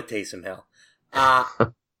done with Taysom Hill.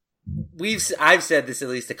 I've said this at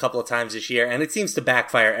least a couple of times this year, and it seems to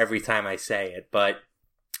backfire every time I say it. But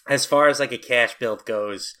as far as like a cash build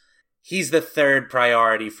goes, he's the third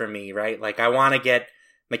priority for me, right? Like I want to get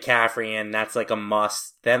McCaffrey in, that's like a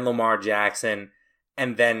must. Then Lamar Jackson,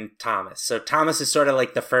 and then Thomas. So Thomas is sort of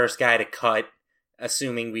like the first guy to cut,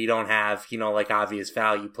 assuming we don't have like obvious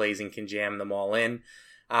value plays and can jam them all in.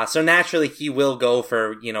 So naturally he will go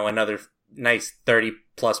for another nice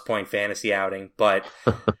 30-plus point fantasy outing, but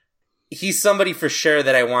he's somebody for sure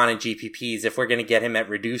that I want in GPPs if we're going to get him at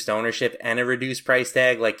reduced ownership and a reduced price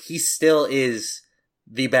tag. Like, he still is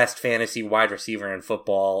the best fantasy wide receiver in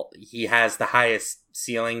football. He has the highest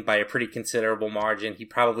ceiling by a pretty considerable margin. He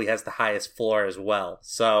probably has the highest floor as well.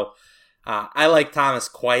 So I like Thomas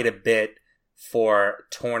quite a bit for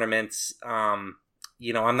tournaments. I'm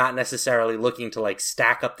not necessarily looking to like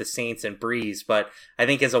stack up the Saints and Breeze, but I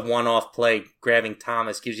think as a one-off play, grabbing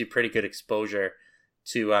Thomas gives you pretty good exposure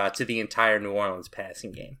to the entire New Orleans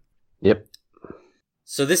passing game. Yep.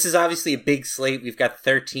 So this is obviously a big slate. We've got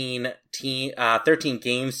 13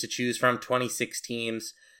 games to choose from, 26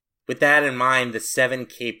 teams. With that in mind, the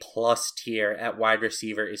 7K plus tier at wide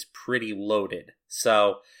receiver is pretty loaded.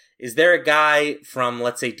 So is there a guy from,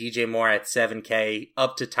 let's say, DJ Moore at 7K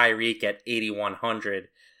up to Tyreek at 8,100?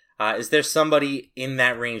 Is there somebody in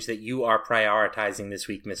that range that you are prioritizing this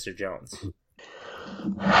week, Mr. Jones?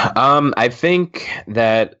 I think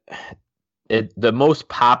that the most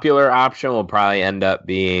popular option will probably end up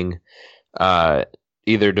being either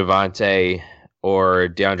Devontae or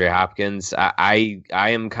DeAndre Hopkins. I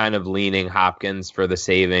am kind of leaning Hopkins for the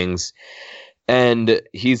savings. And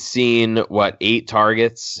he's seen, 8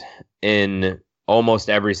 targets in almost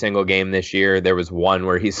every single game this year. There was one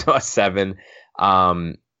where he saw 7.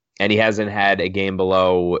 And he hasn't had a game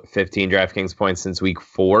below 15 DraftKings points since week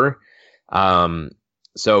 4.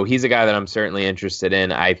 So he's a guy that I'm certainly interested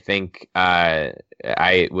in. I think I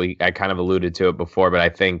kind of alluded to it before, but I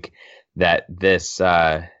think that this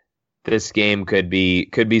game could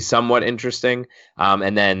be somewhat interesting.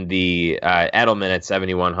 And then the Edelman at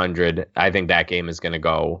 7,100, I think that game is going to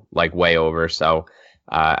go like way over. So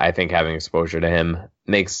I think having exposure to him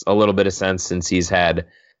makes a little bit of sense since he's had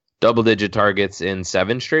double-digit targets in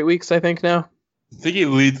 7 straight weeks, I think now. I think he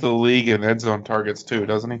leads the league in end zone targets too,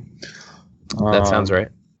 doesn't he? That sounds right.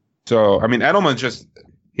 So, I mean, Edelman's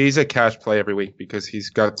he's a cash play every week because he's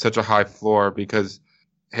got such a high floor because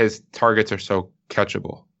his targets are so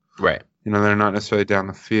catchable. Right. They're not necessarily down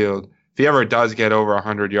the field. If he ever does get over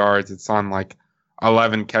 100 yards, it's on like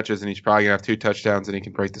 11 catches and he's probably going to have 2 touchdowns and he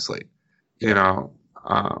can break the slate.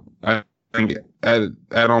 I think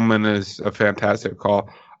Edelman is a fantastic call.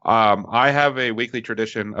 I have a weekly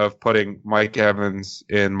tradition of putting Mike Evans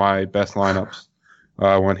in my best lineups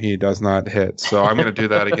when he does not hit. So I'm going to do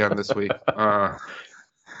that again this week.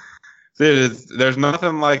 There's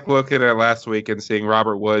nothing like looking at last week and seeing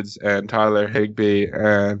Robert Woods and Tyler Higbee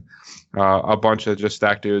and a bunch of just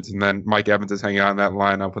stacked dudes, and then Mike Evans is hanging out in that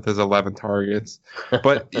lineup with his 11 targets.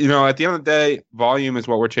 But, at the end of the day, volume is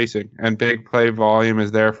what we're chasing, and big play volume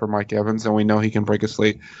is there for Mike Evans, and we know he can break a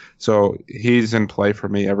slate. So he's in play for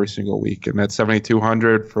me every single week, and that's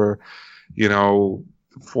 7,200 for,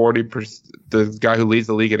 40%. The guy who leads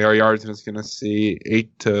the league in air yards and is going to see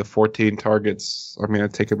 8 to 14 targets. I'm going to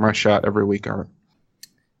take my shot every week on it.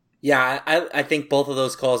 Yeah, I think both of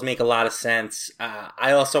those calls make a lot of sense.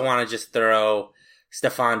 I also want to just throw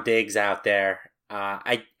Stephon Diggs out there.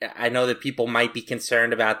 I know that people might be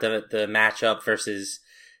concerned about the matchup versus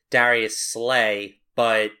Darius Slay,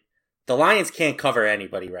 but the Lions can't cover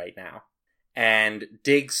anybody right now. And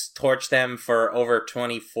Diggs torched them for over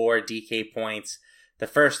 24 DK points. The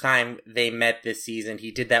first time they met this season,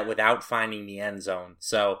 he did that without finding the end zone.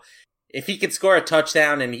 So if he could score a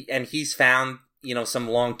touchdown, and he's found some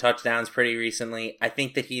long touchdowns pretty recently, I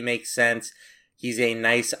think that he makes sense. He's a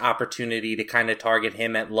nice opportunity to kind of target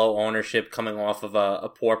him at low ownership coming off of a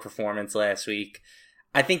poor performance last week.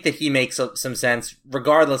 I think that he makes some sense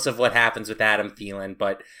regardless of what happens with Adam Thielen.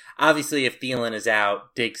 But obviously if Thielen is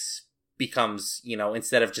out, Diggs becomes,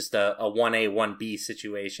 instead of just a 1A, 1B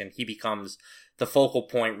situation, he becomes the focal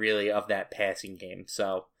point really of that passing game.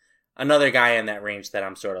 So another guy in that range that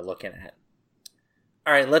I'm sort of looking at.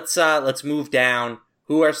 All right, let's move down.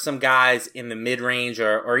 Who are some guys in the mid-range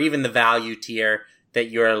or even the value tier that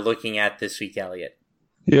you're looking at this week, Elliot?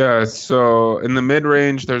 Yeah, so in the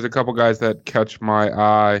mid-range, there's a couple guys that catch my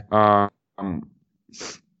eye.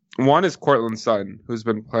 One is Courtland Sutton, who's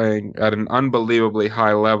been playing at an unbelievably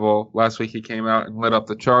high level. Last week he came out and lit up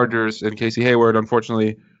the Chargers. And Casey Hayward,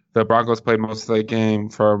 unfortunately, the Broncos played most of the game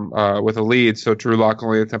with a lead, so Drew Lock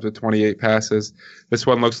only attempted 28 passes. This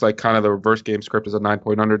one looks like kind of the reverse game script as a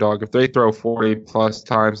 9-point underdog. If they throw 40-plus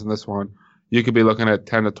times in this one, you could be looking at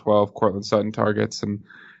 10 to 12 Courtland Sutton targets. And,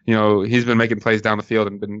 he's been making plays down the field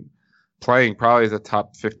and been playing probably as a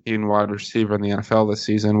top 15 wide receiver in the NFL this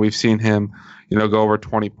season. We've seen him, go over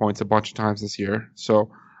 20 points a bunch of times this year.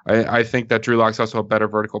 So I think that Drew Lock's also a better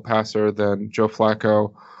vertical passer than Joe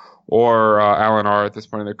Flacco or Allen R at this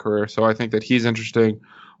point in their career. So I think that he's interesting.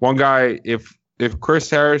 One guy, if Chris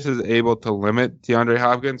Harris is able to limit DeAndre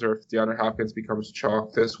Hopkins, or if DeAndre Hopkins becomes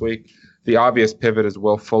chalk this week, the obvious pivot is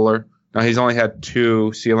Will Fuller. Now, he's only had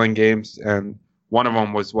 2 ceiling games, and one of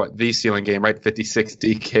them was the ceiling game, right? 56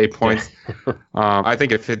 DK points. I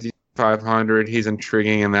think at 5,500, he's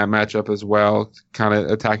intriguing in that matchup as well, kind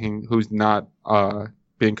of attacking who's not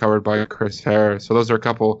being covered by Chris Harris. So those are a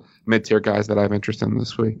couple mid-tier guys that I have interest in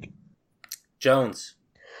this week. Jones.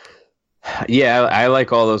 Yeah, I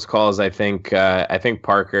like all those calls. I think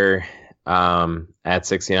Parker at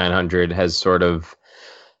 6,900 has sort of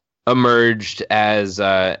emerged as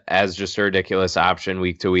just a ridiculous option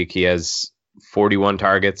week to week. He has 41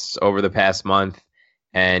 targets over the past month,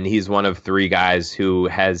 and he's one of 3 guys who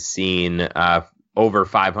has seen over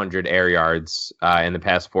 500 air yards in the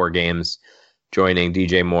past 4 games, joining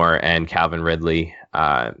DJ Moore and Calvin Ridley.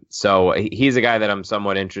 So he's a guy that I'm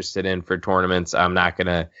somewhat interested in for tournaments.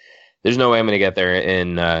 There's no way I'm going to get there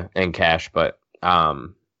in cash, but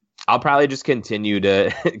I'll probably just continue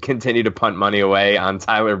to punt money away on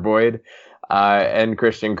Tyler Boyd and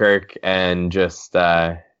Christian Kirk, and just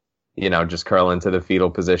curl into the fetal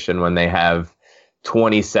position when they have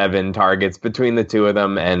 27 targets between the two of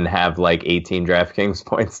them and have like 18 DraftKings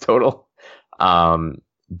points total.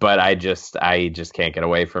 But I just can't get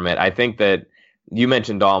away from it. I think that you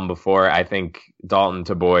mentioned Dalton before. I think Dalton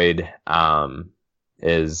to Boyd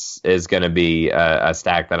is going to be a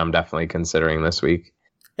stack that I'm definitely considering this week.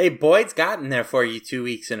 Hey, Boyd's gotten there for you 2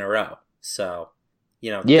 weeks in a row, so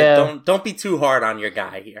don't be too hard on your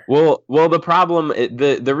guy here. Well, the problem,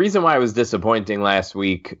 the reason why it was disappointing last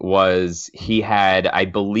week was he had, I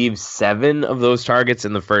believe, 7 of those targets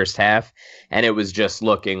in the first half, and it was just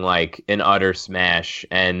looking like an utter smash.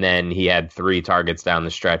 And then he had 3 targets down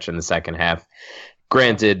the stretch in the second half.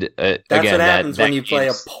 Granted, that's again, what happens when you play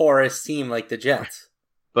a porous team like the Jets.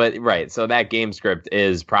 But right, so that game script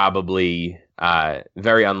is probably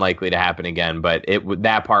very unlikely to happen again. But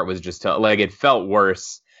that part was just it felt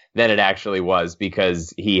worse than it actually was,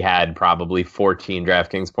 because he had probably 14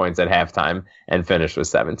 DraftKings points at halftime and finished with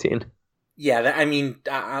 17. Yeah,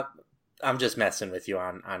 I'm just messing with you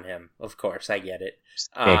on him. Of course, I get it.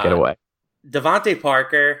 Just can't get away. Devontae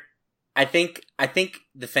Parker, I think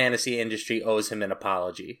the fantasy industry owes him an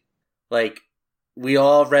apology. Like, we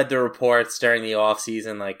all read the reports during the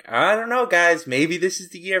offseason, like, I don't know, guys, maybe this is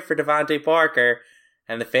the year for Devontae Parker.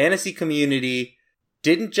 And the fantasy community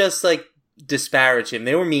didn't just, disparage him.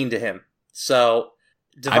 They were mean to him. So,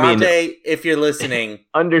 Devontae, if you're listening...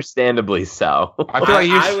 Understandably so. I feel like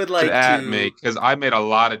you should at me, because I made a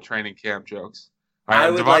lot of training camp jokes.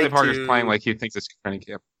 Devontae Parker's playing like he thinks it's training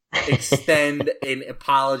camp. Extend an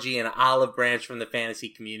apology and an olive branch from the fantasy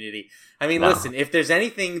community. I mean, listen, if there's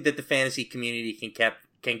anything that the fantasy community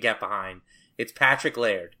can get behind, it's Patrick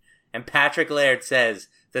Laird. And Patrick Laird says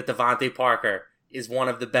that Devontae Parker is one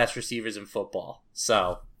of the best receivers in football.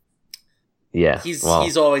 So, yeah, he's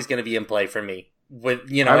always going to be in play for me. With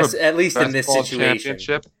at least in this situation.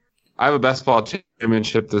 I have a best ball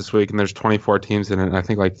championship this week, and there's 24 teams in it, and I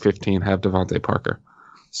think 15 have Devontae Parker.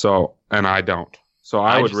 So, and I don't. So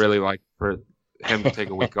I would really like for him to take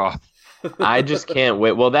a week off. I just can't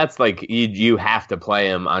wait. Well, that's you have to play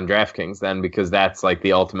him on DraftKings then, because that's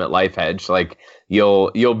the ultimate life hedge.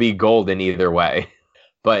 You'll be golden either way.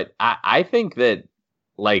 But I think that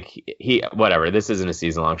this isn't a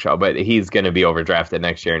season long show, but he's going to be overdrafted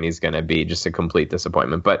next year, and he's going to be just a complete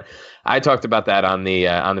disappointment. But I talked about that on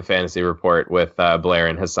the fantasy report with Blair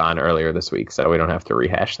and Hassan earlier this week, so we don't have to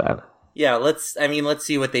rehash that. Yeah, let's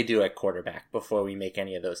see what they do at quarterback before we make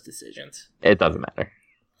any of those decisions. It doesn't matter.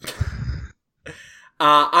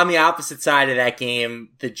 On the opposite side of that game,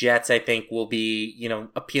 the Jets, I think, will be,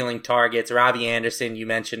 appealing targets. Robbie Anderson, you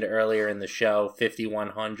mentioned earlier in the show,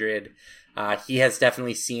 5,100. He has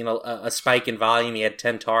definitely seen a spike in volume. He had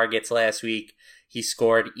 10 targets last week. He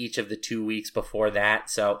scored each of the 2 weeks before that.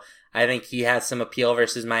 So I think he has some appeal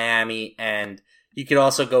versus Miami. And you could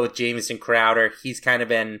also go with Jamison Crowder. He's kind of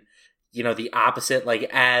been, the opposite. Like,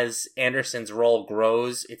 as Anderson's role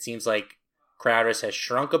grows, it seems like Crowder's has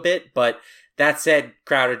shrunk a bit. But that said,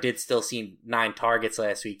 Crowder did still see 9 targets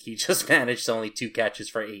last week. He just managed only 2 catches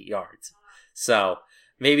for 8 yards. So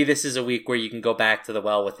maybe this is a week where you can go back to the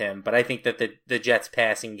well with him. But I think that the Jets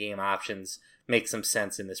passing game options make some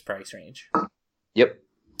sense in this price range. Yep.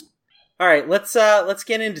 All right, let's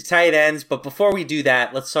get into tight ends. But before we do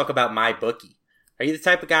that, let's talk about MyBookie. Are you the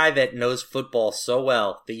type of guy that knows football so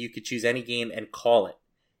well that you could choose any game and call it?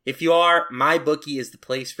 If you are, MyBookie is the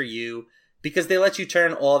place for you because they let you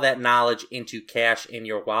turn all that knowledge into cash in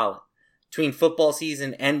your wallet. Between football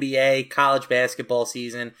season, NBA, college basketball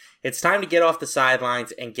season, it's time to get off the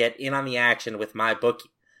sidelines and get in on the action with MyBookie.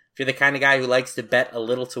 If you're the kind of guy who likes to bet a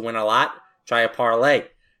little to win a lot, try a parlay.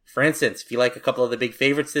 For instance, if you like a couple of the big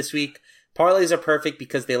favorites this week, parlays are perfect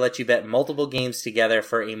because they let you bet multiple games together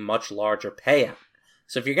for a much larger payout.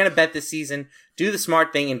 So if you're going to bet this season, do the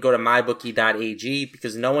smart thing and go to mybookie.ag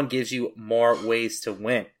because no one gives you more ways to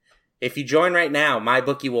win. If you join right now,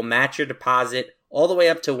 MyBookie will match your deposit all the way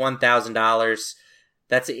up to $1,000.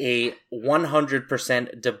 That's a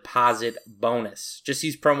 100% deposit bonus. Just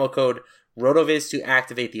use promo code RotoViz to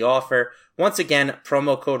activate the offer. Once again,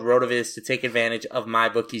 promo code RotoViz to take advantage of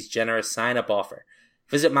MyBookie's generous sign-up offer.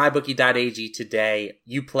 Visit mybookie.ag today.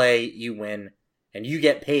 You play, you win, and you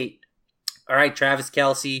get paid. All right, Travis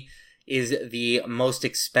Kelce is the most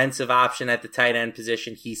expensive option at the tight end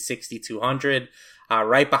position. He's $6,200.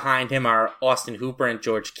 Right behind him are Austin Hooper and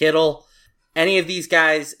George Kittle. Any of these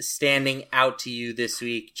guys standing out to you this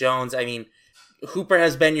week? Jones, I mean, Hooper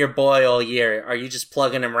has been your boy all year. Are you just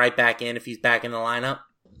plugging him right back in if he's back in the lineup?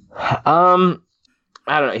 I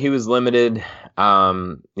don't know. He was limited.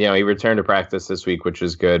 He returned to practice this week, which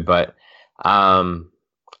was good, but I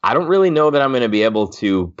don't really know that I'm going to be able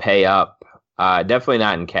to pay up. Definitely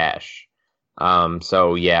not in cash.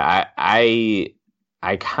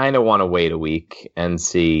 I kind of want to wait a week and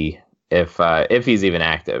see if he's even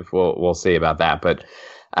active. We'll see about that, but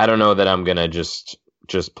I don't know that I'm gonna just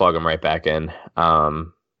plug him right back in.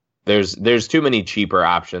 There's too many cheaper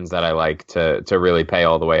options that I like to really pay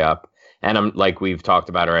all the way up, and I'm like we've talked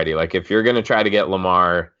about already. Like if you're gonna try to get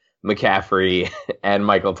Lamar, McCaffrey, and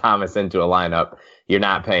Michael Thomas into a lineup, you're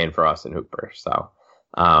not paying for Austin Hooper. So,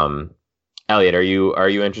 Elliot, are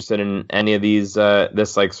you interested in any of these?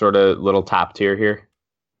 This like sort of little top tier here?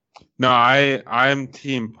 No, I'm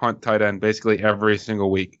team punt tight end basically every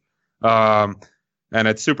single week. And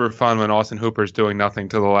it's super fun when Austin Hooper's doing nothing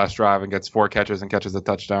to the last drive and gets 4 catches and catches a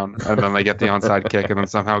touchdown. And then they get the onside kick and then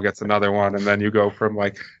somehow gets another one. And then you go from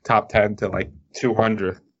like top 10 to like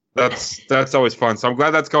 200. That's always fun. So I'm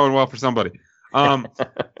glad that's going well for somebody.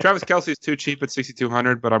 Travis Kelce is too cheap at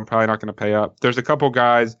 6,200, but I'm probably not going to pay up. There's a couple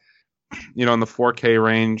guys, in the 4K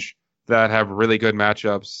range that have really good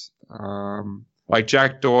matchups. Like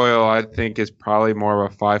Jack Doyle, I think is probably more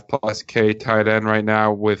of a 5+ K tight end right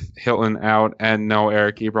now with Hilton out and no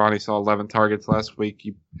Eric Ebron. He saw 11 targets last week.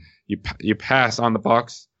 You pass on the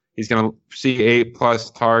Bucs. He's going to see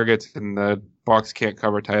 8+ targets, and the Bucs can't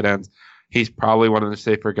cover tight ends. He's probably one of the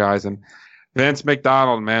safer guys. And Vance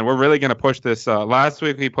McDonald, man, we're really going to push this. Last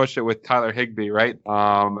week we pushed it with Tyler Higbee, right?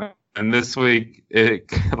 And this week,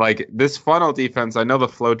 this funnel defense, I know the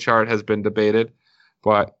flow chart has been debated,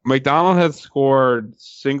 but McDonald has scored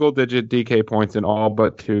single-digit DK points in all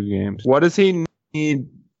but 2 games. What does he need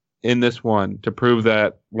in this one to prove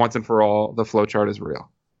that once and for all the flow chart is real?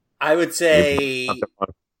 I would say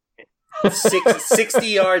 60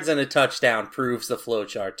 yards and a touchdown proves the flow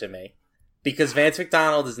chart to me. Because Vance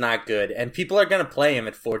McDonald is not good, and people are going to play him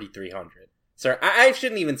at 4,300. So I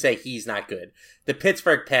shouldn't even say he's not good. The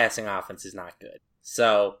Pittsburgh passing offense is not good.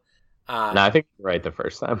 So, no, I think you're right the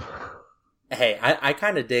first time. Hey, I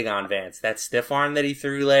kind of dig on Vance. That stiff arm that he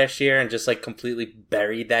threw last year and just like completely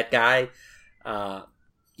buried that guy. He that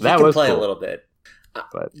can was play cool. a little bit.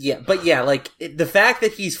 But The fact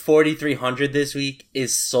that he's 4,300 this week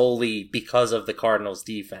is solely because of the Cardinals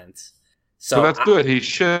defense. So that's good. He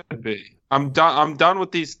should be. I'm done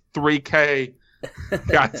with these 3K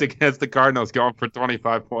guys against the Cardinals going for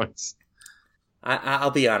 25 points.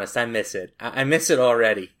 I'll be honest. I miss it. I miss it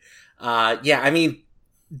already.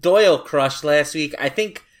 Doyle crushed last week. I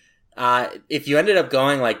think if you ended up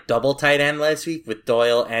going like double tight end last week with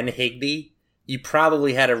Doyle and Higbee, you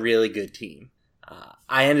probably had a really good team.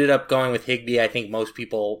 I ended up going with Higbee. I think most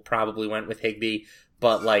people probably went with Higbee,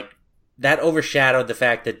 but like that overshadowed the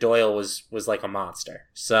fact that Doyle was like a monster.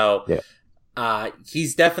 So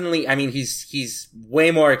He's definitely, I mean, he's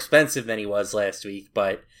way more expensive than he was last week,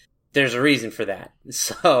 but there's a reason for that.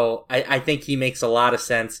 So I think he makes a lot of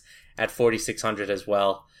sense at 4,600 as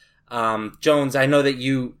well. Jones, I know that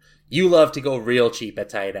you love to go real cheap at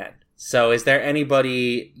tight end. So is there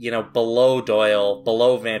anybody, below Doyle,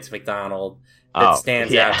 below Vance McDonald that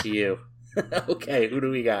stands out to you? Okay, who do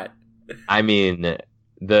we got? I mean,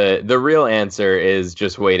 the real answer is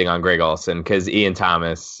just waiting on Greg Olsen, because Ian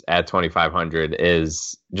Thomas at 2,500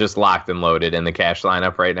 is just locked and loaded in the cash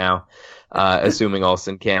lineup right now, assuming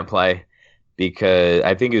Olsen can't play, because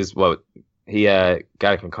I think he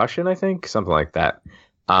got a concussion, I think, something like that.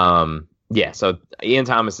 So Ian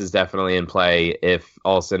Thomas is definitely in play if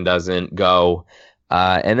Olsen doesn't go.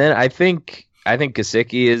 And then I think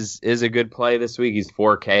Gesicki is a good play this week. He's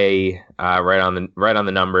 4K, right on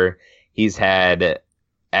the number. He's had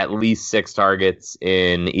at least 6 targets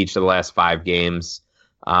in each of the last 5 games.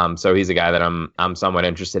 So he's a guy that I'm somewhat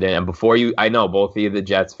interested in. And I know both of you, the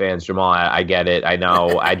Jets fans, Jamal, I get it. I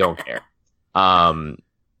know, I don't care.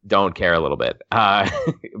 Don't care a little bit.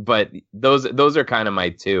 But those are kind of my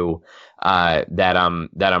two that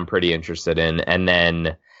I'm pretty interested in. And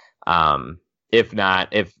then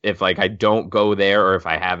if like I don't go there, or if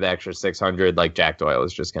I have the extra 600, like Jack Doyle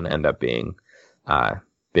is just going to end up being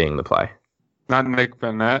the play. Not Nick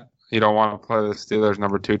Vannett. You don't want to play the Steelers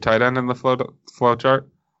number 2 tight end in the flow chart?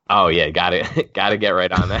 Oh yeah, gotta get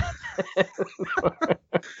right on that.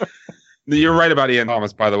 You're right about Ian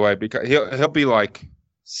Thomas, by the way, because he'll be like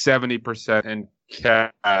 70% in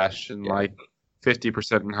cash and like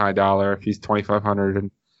 50% in high dollar if he's 2,500, and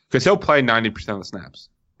because he'll play 90% of the snaps.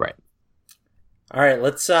 Right. All right,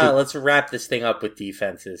 let's wrap this thing up with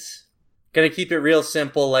defenses. Gonna keep it real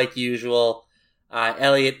simple like usual.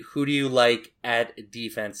 Elliot, who do you like at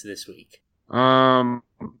defense this week? For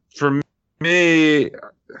me,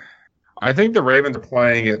 I think the Ravens are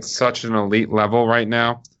playing at such an elite level right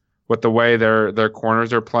now with the way their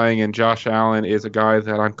corners are playing, and Josh Allen is a guy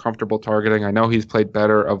that I'm comfortable targeting. I know he's played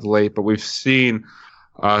better of late, but we've seen,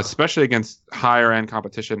 especially against higher end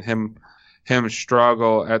competition, him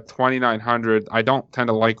struggle at 2,900. I don't tend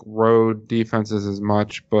to like road defenses as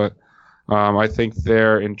much, but I think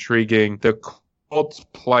they're intriguing. The Colts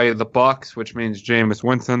play the Bucs, which means Jameis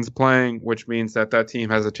Winston's playing, which means that team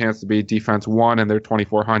has a chance to be defense 1, and they're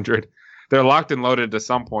 2,400. They're locked and loaded to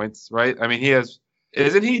some points, right? I mean,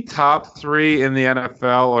 isn't he top 3 in the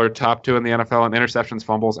NFL or top 2 in the NFL in interceptions,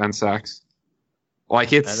 fumbles, and sacks? I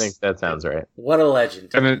think that sounds right. What a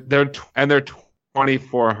legend! And they're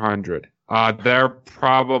 2,400. They're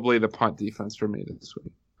probably the punt defense for me this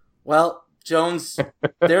week. Well, Jones,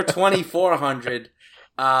 they're 2,400.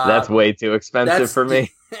 That's way too expensive for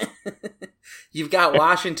me. You've got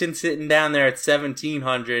Washington sitting down there at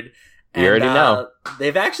 1,700. You already know.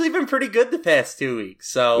 They've actually been pretty good the past 2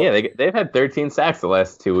 weeks. So yeah, they've had 13 sacks the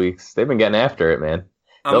last 2 weeks. They've been getting after it, man.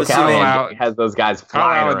 Bill Callahan has those guys flying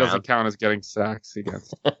Kyle Allen around. doesn't count as getting sacks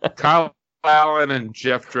against Kyle Allen and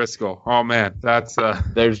Jeff Driscoll. Oh man, that's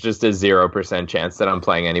There's just a 0% chance that I'm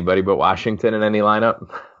playing anybody but Washington in any lineup.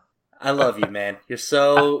 I love you, man.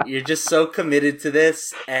 You're just so committed to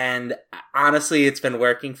this, and honestly, it's been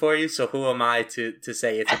working for you. So who am I to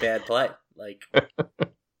say it's a bad play? Like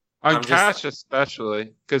on cash,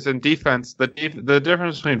 especially because in defense, the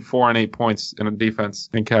difference between 4 and 8 points in a defense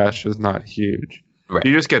in cash is not huge. Right.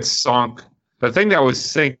 You just get sunk. The thing that was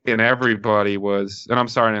sinking everybody was, and I'm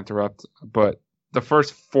sorry to interrupt, but the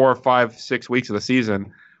first 4, 5, 6 weeks of the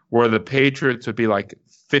season, where the Patriots would be like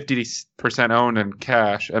 50% owned in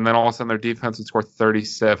cash, and then all of a sudden their defense would score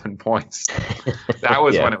 37 points. That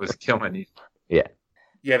was when it was killing you. Yeah.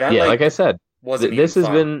 Yeah, like I said, this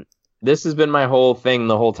has been my whole thing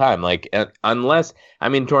the whole time. Like, unless, I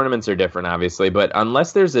mean, tournaments are different, obviously, but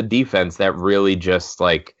unless there's a defense that really just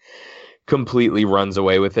like completely runs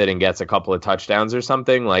away with it and gets a couple of touchdowns or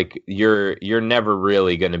something, like you're never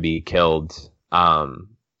really going to be killed.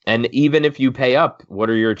 And even if you pay up, what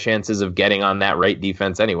are your chances of getting on that right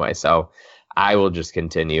defense anyway? So I will just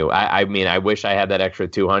continue. I mean, I wish I had that extra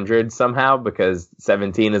 200 somehow, because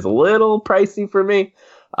 17 is a little pricey for me.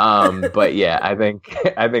 But yeah, I think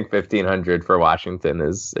 1,500 for Washington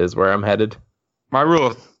is where I'm headed. My rule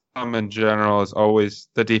of thumb in general is always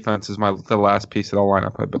the defense is the last piece of the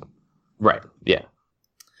lineup I build. Right. Yeah.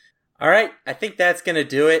 All right. I think that's going to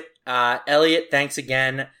do it. Elliot, thanks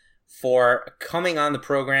again for coming on the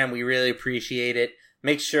program. We really appreciate it.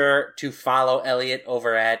 Make sure to follow Elliot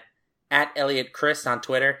over at Elliot Christ on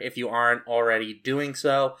Twitter if you aren't already doing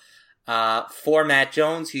so. For Matt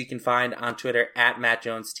Jones, who you can find on Twitter at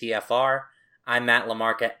MattJonesTFR. I'm Matt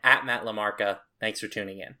LaMarca at Matt LaMarca. Thanks for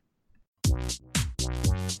tuning in.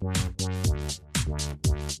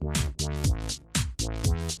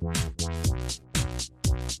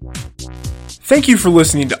 Thank you for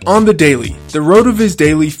listening to On the Daily, the RotoViz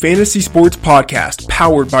Daily Fantasy Sports Podcast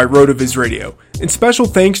powered by RotoViz Radio. And special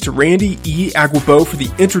thanks to Randy E. Aguabo for the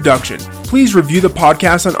introduction. Please review the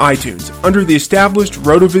podcast on iTunes under the established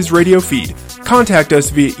RotoViz Radio feed. Contact us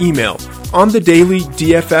via email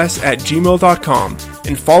onthedailydfs@gmail.com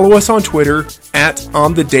and follow us on Twitter at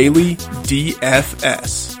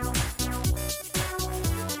onthedailydfs.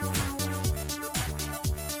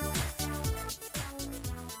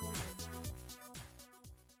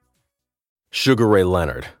 Sugar Ray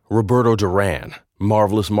Leonard, Roberto Duran,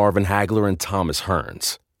 Marvelous Marvin Hagler, and Thomas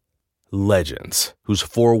Hearns. Legends, whose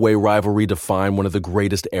four-way rivalry defined one of the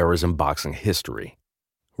greatest eras in boxing history.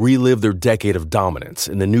 Relive their decade of dominance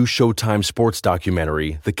in the new Showtime sports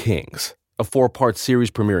documentary, The Kings, a 4-part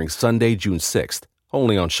series premiering Sunday, June 6th,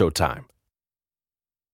 only on Showtime.